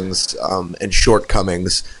wrongdoings and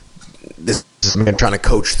shortcomings, this is a man trying to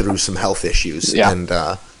coach through some health issues. Yeah. And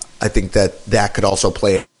I think that could also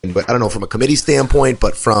play. But I don't know from a committee standpoint,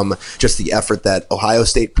 but from just the effort that Ohio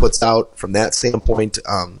State puts out from that standpoint,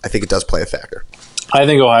 I think it does play a factor. I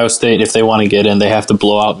think Ohio State, if they want to get in, they have to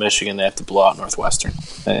blow out Michigan. They have to blow out Northwestern.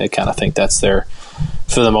 I kind of think that's their,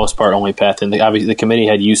 for the most part, only path in. Obviously, the committee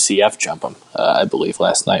had UCF jump them, I believe,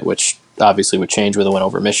 last night, which obviously would change with a win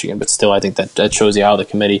over Michigan. But still, I think that shows you how the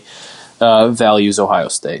committee values Ohio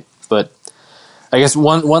State. But I guess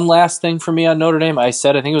one last thing for me on Notre Dame. I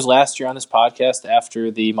said, I think it was last year on this podcast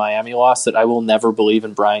after the Miami loss, that I will never believe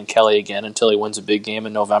in Brian Kelly again until he wins a big game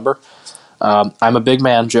in November. I'm a big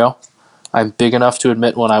man, Joe. I'm big enough to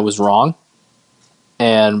admit when I was wrong.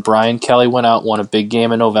 And Brian Kelly went out, won a big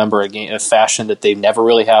game in November, a fashion that they never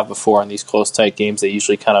really have before in these close, tight games. They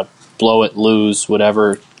usually kind of blow it, lose,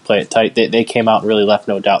 whatever, play it tight. They came out and really left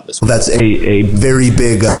no doubt this week. That's a very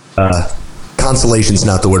big consolation's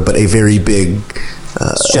not the word, but a very big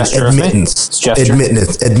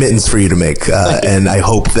admittance for you to make. And I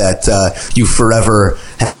hope that you forever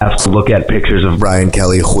have to look at pictures of Brian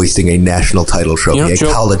Kelly hoisting a national title trophy,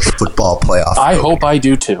 Joe, college football playoff I hope I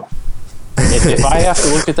do too. If I have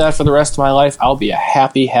to look at that for the rest of my life, I'll be a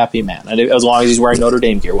happy, happy man, as long as he's wearing Notre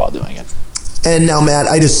Dame gear while doing it. And now, Matt,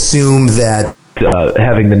 I'd assume that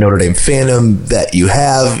having the Notre Dame fandom that you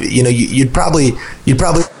have, you'd probably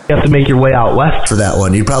have to make your way out west for that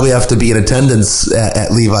one. You'd probably have to be in attendance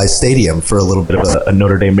at Levi's Stadium for a little bit of a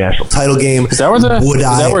Notre Dame national title game. Is that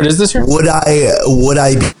where it is this year? Would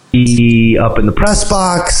I be up in the press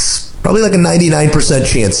box? Probably like a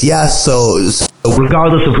 99% chance, yes. So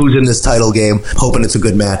regardless of who's in this title game, hoping it's a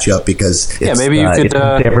good matchup because it's, maybe you could it's in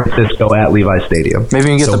San Francisco at Levi's Stadium.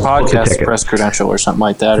 Maybe you can get the podcast press credential or something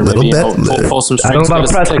like that, or maybe pull some strings. I don't know about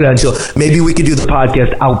press credential. Maybe we could do the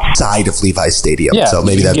podcast outside of Levi's Stadium. Yeah, so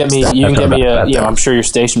maybe you can get me a. I'm sure your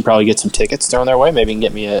station probably gets some tickets thrown their way. Maybe you can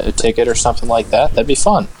get me a ticket or something like that. That'd be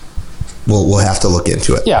fun. We'll have to look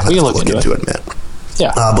into it. Yeah, we can look into it, man.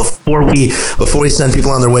 Yeah. Before we send people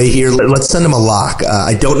on their way here, let's send them a lock.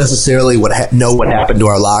 I don't necessarily know what happened to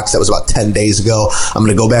our locks. That was about 10 days ago. I'm going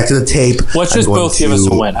to go back to the tape. Let's just both give us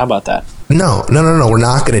a win. How about that? No. We're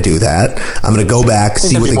not going to do that. I'm going to go back,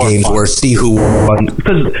 see what the games were, see who won.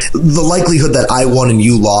 Because the likelihood that I won and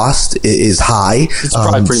you lost is high. It's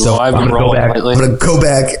probably pretty low. I've been rolling lately. I'm going to go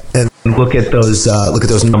back and look at those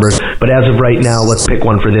numbers. But as of right now, let's pick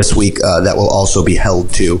one for this week that will also be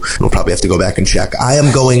held to. We'll probably have to go back and check. I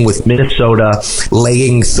am going with Minnesota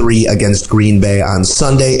laying 3 against Green Bay on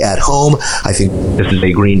Sunday at home. I think this is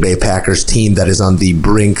a Green Bay Packers team that is on the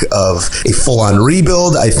brink of a full-on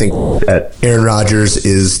rebuild. I think that Aaron Rodgers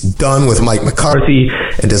is done with Mike McCarthy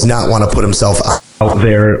and does not want to put himself out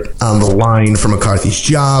there on the line for McCarthy's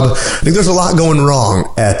job. I think there's a lot going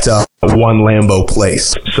wrong at One Lambeau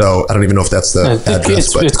Place. So I don't even know if that's the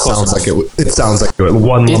address, but it sounds like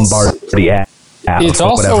One Lombardi. It's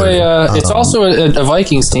also a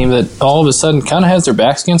Vikings team that all of a sudden kind of has their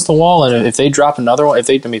backs against the wall, and if they drop another one, if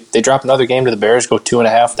they drop another game to the Bears, go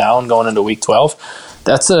 2.5 down going into Week 12.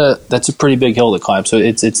 That's a pretty big hill to climb. So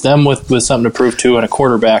it's them with something to prove too, and a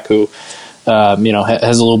quarterback who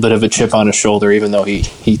has a little bit of a chip on his shoulder, even though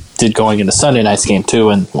he did going into Sunday night's game too,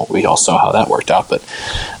 and we all saw how that worked out. But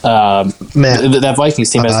that Vikings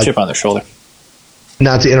team has a chip on their shoulder.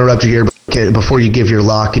 Not to interrupt you here, but before you give your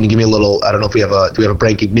lock, can you give me a little? I don't know if we have a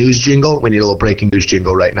breaking news jingle. We need a little breaking news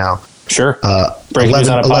jingle right now. Sure.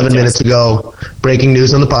 11 minutes ago, breaking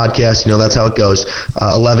news on the podcast. That's how it goes.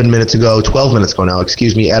 12 minutes ago now,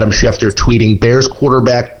 Adam Schefter tweeting Bears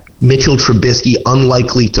quarterback Mitchell Trubisky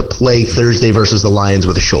unlikely to play Thursday versus the Lions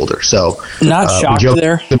with a shoulder. So not shocked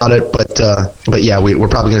there about it, but yeah, we're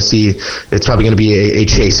probably going to see. It's probably going to be a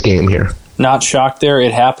chase game here. Not shocked there.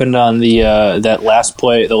 It happened on the that last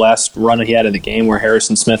play, the last run that he had of the game where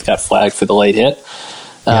Harrison Smith got flagged for the late hit.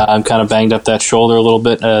 I'm kind of banged up that shoulder a little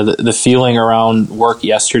bit. The feeling around work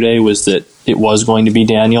yesterday was that it was going to be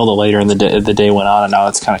Daniel. The later in the day went on, and now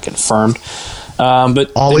it's kind of confirmed.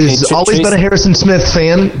 But always been a Harrison Smith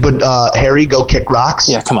fan, but Harry, go kick rocks.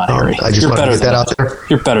 Yeah, come on, Harry. I just wanted to get that out there.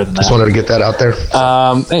 You're better than that. Just wanted to get that out there.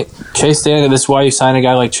 Hey, Chase Daniel. This is why you sign a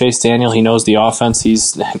guy like Chase Daniel. He knows the offense.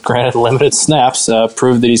 He's granted limited snaps.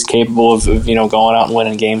 Proved that he's capable of going out and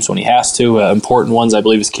winning games when he has to. Important ones, I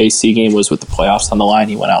believe, his KC game was with the playoffs on the line.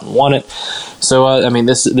 He went out and won it. So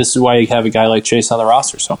this is why you have a guy like Chase on the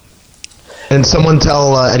roster. So. And someone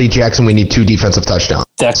tell Eddie Jackson we need 2 defensive touchdowns.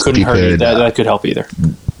 That couldn't hurt. That could help either.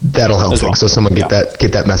 That'll help. Well. So someone get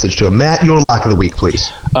that message to him. Matt, your lock of the week,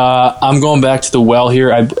 please. I'm going back to the well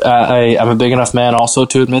here. I'm a big enough man also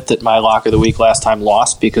to admit that my lock of the week last time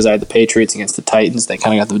lost because I had the Patriots against the Titans. They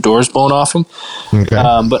kind of got the doors blown off them. Okay.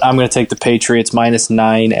 But I'm going to take the Patriots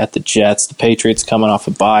 -9 at the Jets. The Patriots coming off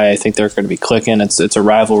a bye. I think they're going to be clicking. It's a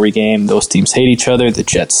rivalry game. Those teams hate each other. The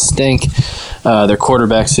Jets stink. Their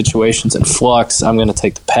quarterback situation's in flux. I'm going to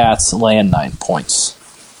take the Pats, laying 9 points.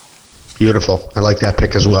 Beautiful. I like that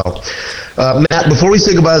pick as well. Matt, before we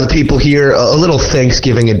say goodbye to the people here, a little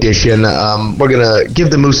Thanksgiving edition. We're going to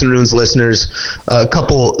give the Moose and Runes listeners a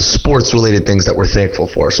couple sports-related things that we're thankful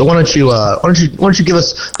for. So why don't you give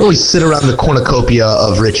us, why don't we sit around the cornucopia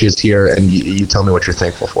of riches here and you tell me what you're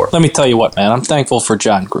thankful for. Let me tell you what, man. I'm thankful for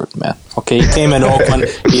John Gruden, man. Okay, he came in Oakland.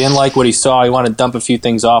 He didn't like what he saw. He wanted to dump a few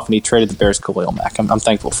things off, and he traded the Bears Khalil Mack. I'm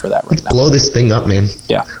thankful for that right now. Let's blow this thing up, man.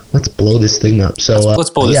 Yeah. Let's blow this thing up. So let's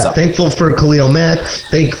blow this up. Thankful for Khalil Mack.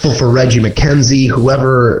 Thankful for Reggie McKenzie.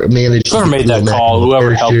 Whoever managed. Whoever made that call.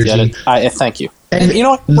 Whoever helped get it. I thank you. And you know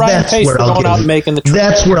what? Ryan Pace for going out and making the trade.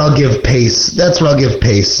 That's where I'll give Pace. That's where I'll give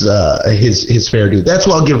Pace his fair due. That's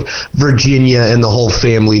where I'll give Virginia and the whole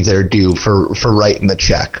family their due for writing the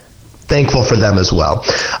check. Thankful for them as well.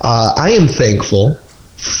 I am thankful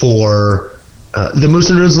for the Moose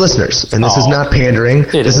and Runes listeners, and this is not pandering.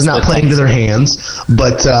 This is not playing to their hands.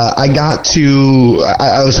 But I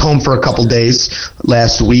was home for a couple days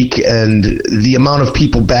last week, and the amount of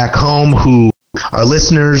people back home who are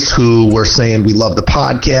listeners who were saying we love the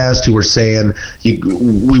podcast, who were saying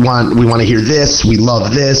we want to hear this, we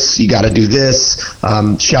love this, you got to do this.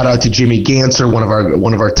 Shout out to Jimmy Ganser,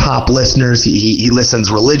 one of our top listeners. He listens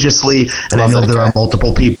religiously, and I know there are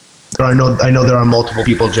multiple people. I know there are multiple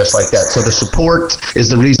people just like that. So the support is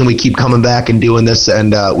the reason we keep coming back and doing this,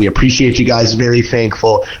 and we appreciate you guys. Very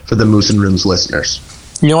thankful for the Moose and Rooms listeners.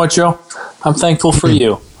 You know what, Joe? I'm thankful for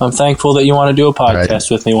you. I'm thankful that you want to do a podcast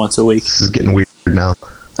with me once a week. This is getting weird now.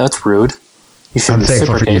 That's rude. I'm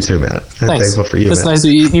thankful for you too, man. I'm thankful for you. That's nice of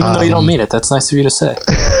you, even though you don't mean it. That's nice of you to say.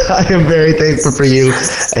 I am very thankful for you,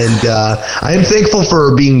 and I am thankful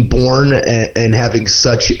for being born and having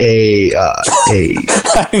such a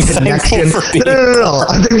connection. No.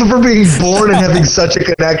 I'm thankful for being born and having such a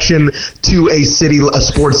connection to a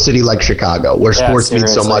sports city like Chicago, where sports mean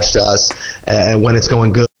so much to us, and when it's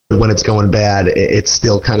going good. When it's going bad, it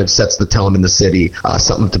still kind of sets the tone in the city.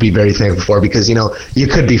 Something to be very thankful for, because you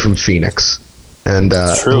could be from Phoenix, and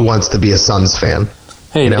who wants to be a Suns fan?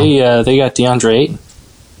 Hey, they got DeAndre Ayton,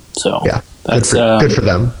 so yeah, that's good for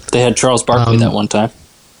them. They had Charles Barkley that one time.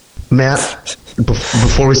 Matt,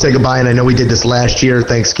 before we say goodbye, and I know we did this last year,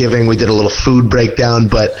 Thanksgiving, we did a little food breakdown,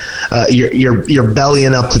 but you're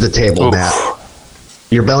bellying up to the table, Oof. Matt.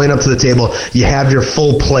 You're bellying up to the table. You have your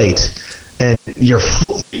full plate. And you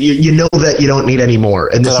know that you don't need any more,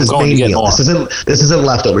 and this is main meal. This isn't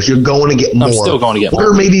leftovers. You're going to get more. I'm still going to get more.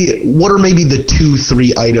 What are maybe the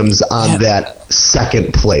 2-3 items on that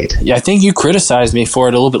second plate? Yeah, I think you criticized me for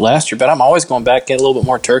it a little bit last year, but I'm always going back and get a little bit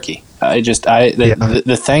more turkey.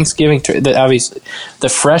 The Thanksgiving, the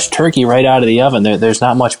fresh turkey right out of the oven. There's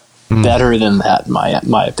not much better than that, in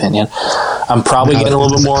my opinion. I'm probably getting a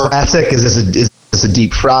little bit more classic. Is this a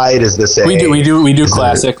deep fried? Is this a we do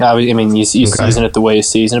classic? I mean, you season it the way you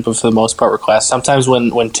season it, but for the most part, we're classic. Sometimes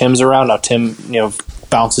when Tim's around, now Tim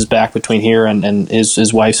bounces back between here and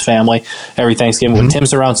his wife's family every Thanksgiving. When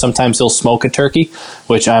Tim's around, sometimes he'll smoke a turkey,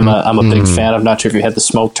 which I'm a big fan of. Not sure if you had the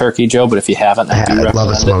smoked turkey, Joe, but if you haven't, I do recommend love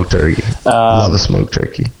a smoked turkey. Love a smoked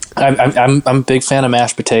turkey. I'm a big fan of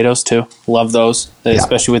mashed potatoes too. Love those,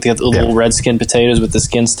 especially with the little red skin potatoes with the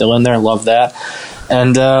skin still in there. Love that.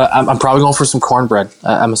 And I'm probably going for some cornbread.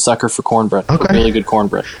 I'm a sucker for cornbread. Okay. Really good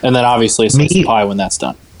cornbread. And then obviously a slice of pie when that's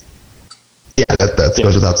done. Yeah, that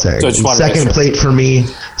goes without saying. So second plate for me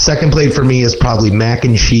is probably mac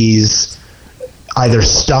and cheese, either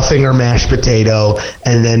stuffing or mashed potato,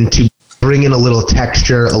 and then to bring in a little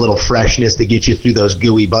texture, a little freshness to get you through those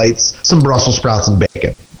gooey bites. Some Brussels sprouts and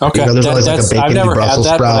bacon. Okay, there's always like a bacon I've never Brussels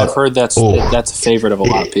had that, sprout. but I've heard that's a favorite of a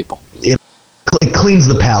lot of people. It cleans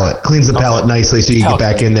the palate nicely, so you get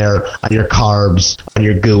back in there on your carbs, on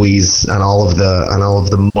your gooeys, on all of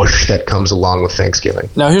the mush that comes along with Thanksgiving.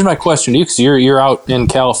 Now, here's my question to you, because you're out in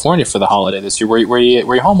California for the holiday this year. Were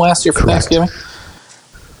you home last year for Correct. Thanksgiving?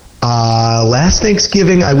 Last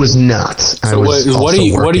Thanksgiving I was not. So what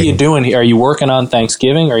are you doing here? Are you working on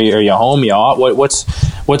Thanksgiving? Are you home? You out?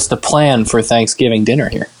 What's the plan for Thanksgiving dinner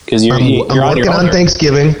here? Because you're I'm working on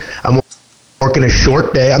Thanksgiving. I'm working a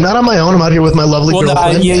short day. I'm not on my own. I'm out here with my lovely girlfriend.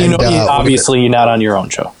 Obviously, you're not on your own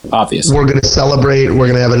show. Obviously, we're going to celebrate. We're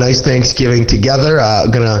going to have a nice Thanksgiving together.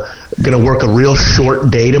 Gonna work a real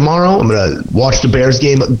short day tomorrow. I'm gonna watch the Bears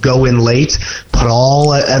game, go in late, put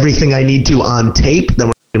everything I need to on tape. Then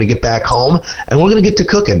we're gonna get back home, and we're gonna get to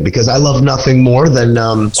cooking because I love nothing more than.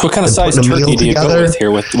 So what kind of size turkey do you go with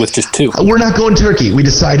here? With just two? We're not going turkey. We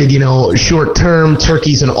decided, short term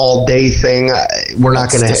turkey's an all day thing. We're not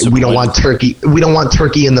gonna. We don't want turkey. We don't want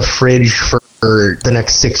turkey in the fridge for the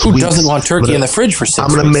next 6 weeks. Who doesn't want turkey in the fridge for 6 weeks?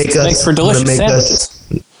 I'm gonna make us. Makes for delicious sandwiches.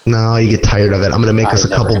 No, you get tired of it. I'm going to make us a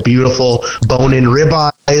couple beautiful bone-in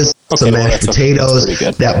ribeyes, some mashed potatoes,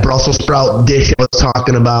 that Brussels sprout dish I was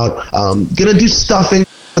talking about. Going to do stuffing.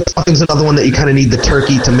 Stuffing's another one that you kind of need the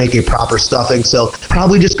turkey to make a proper stuffing. So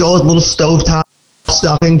probably just go with a little stovetop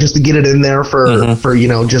stuffing just to get it in there for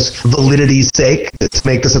just validity's sake to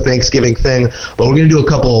make this a Thanksgiving thing. But we're going to do a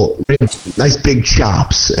couple nice big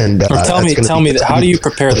chops. And tell me how do you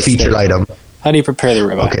prepare the featured item? How do you prepare the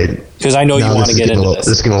ribeye? Okay. Because I know you want to get into this.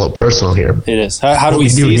 This is getting a little personal here. It is. How do we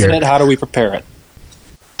season it? How do we prepare it?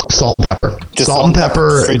 Salt and pepper. Just salt and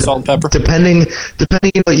pepper. Straight salt and pepper. Depending,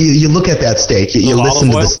 you look at that steak. You listen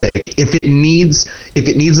to the steak.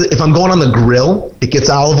 If I'm going on the grill, it gets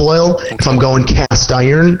olive oil. Okay. If I'm going cast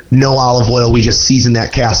iron, no olive oil. We just season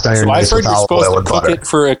that cast iron nice with olive oil and butter. I've heard you're supposed to cook it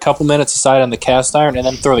for a couple minutes aside on the cast iron, and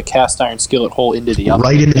then throw the cast iron skillet whole into the oven.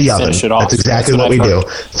 Right into the oven. Finish it off. That's exactly what we do.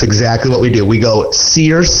 That's exactly what we do. We go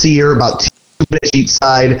sear about 2 minutes each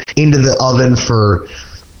side into the oven for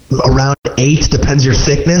around 8, depends your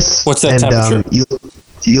thickness. What's that temperature?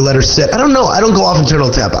 You let her sit. I don't know. I don't go off internal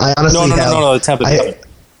temp. I honestly No, the temp of the oven.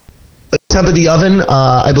 The temp of the oven,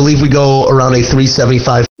 I believe we go around a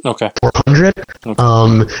 375. Okay. 400.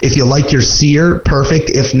 Okay. If you like your sear, perfect.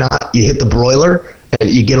 If not, you hit the broiler and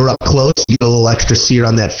you get her up close. You get a little extra sear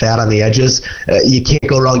on that fat on the edges. You can't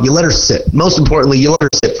go wrong. You let her sit. Most importantly, you let her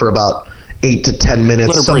sit for about 8 to 10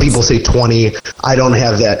 minutes. Some people say 20. I don't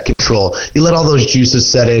have that control. You let all those juices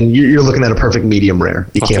set in. You're looking at a perfect medium rare.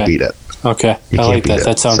 You can't beat it. Okay. I like that.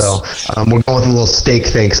 That sounds. So we're going with a little steak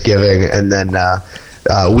Thanksgiving, and then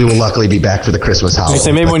we will luckily be back for the Christmas holiday.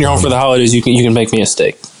 So maybe when you're home for the holidays, you can make me a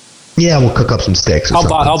steak. Yeah, we'll cook up some steaks. I'll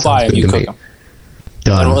buy them. You cook them.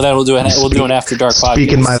 Done. We'll do an after dark podcast.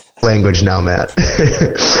 Speaking my language now, Matt.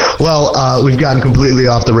 Well, we've gotten completely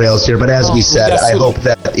off the rails here, but as we said, I hope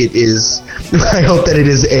that it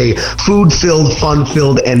is a food-filled,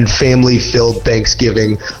 fun-filled, and family-filled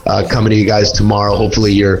Thanksgiving coming to you guys tomorrow.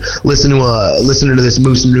 Hopefully, you're listening to this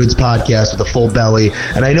Moose and Runes podcast with a full belly.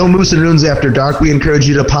 And I know Moose and Runes After Dark, we encourage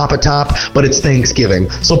you to pop a top, but it's Thanksgiving,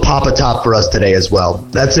 so pop a top for us today as well.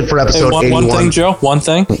 That's it for episode 81. One thing, Joe. One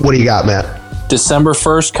thing. What do you got, Matt? December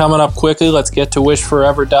 1st coming up quickly. Let's get to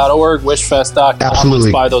wishforever.org, wishfest.com. Absolutely.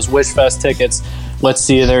 Let's buy those Wishfest tickets. Let's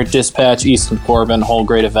see you there. Dispatch, Easton Corbin, whole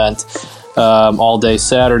great event. All day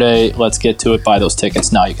Saturday. Let's get to it. Buy those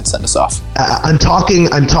tickets now. You can send us off. I'm talking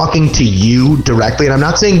to you directly, and I'm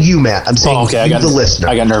not saying you, Matt. I'm saying the listener.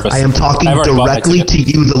 I got nervous. I am talking directly to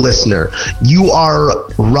you, the listener. You are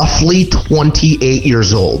roughly 28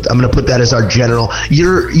 years old. I'm going to put that as our general.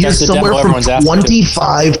 You're somewhere from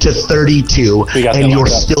 25 to 32, and you're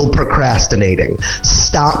still procrastinating.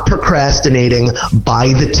 Stop procrastinating.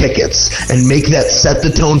 Buy the tickets and make that set the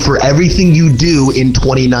tone for everything you do in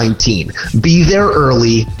 2019. Be there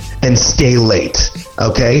early and stay late.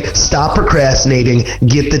 Okay? Stop procrastinating.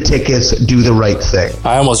 Get the tickets. Do the right thing.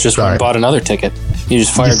 I almost just bought another ticket. You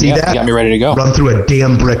just fired me up. You got me ready to go. Run through a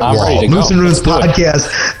damn brick wall. Moose and Runes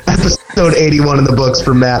podcast, episode 81 in the books.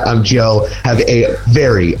 For Matt, I'm Joe. Have a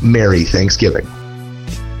very Merry Thanksgiving.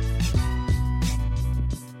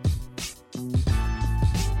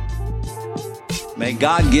 May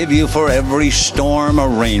God give you for every storm a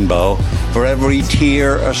rainbow, for every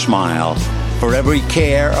tear a smile, for every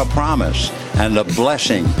care a promise, and a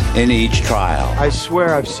blessing in each trial. I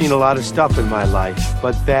swear I've seen a lot of stuff in my life,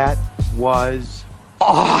 but that was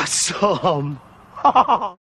awesome.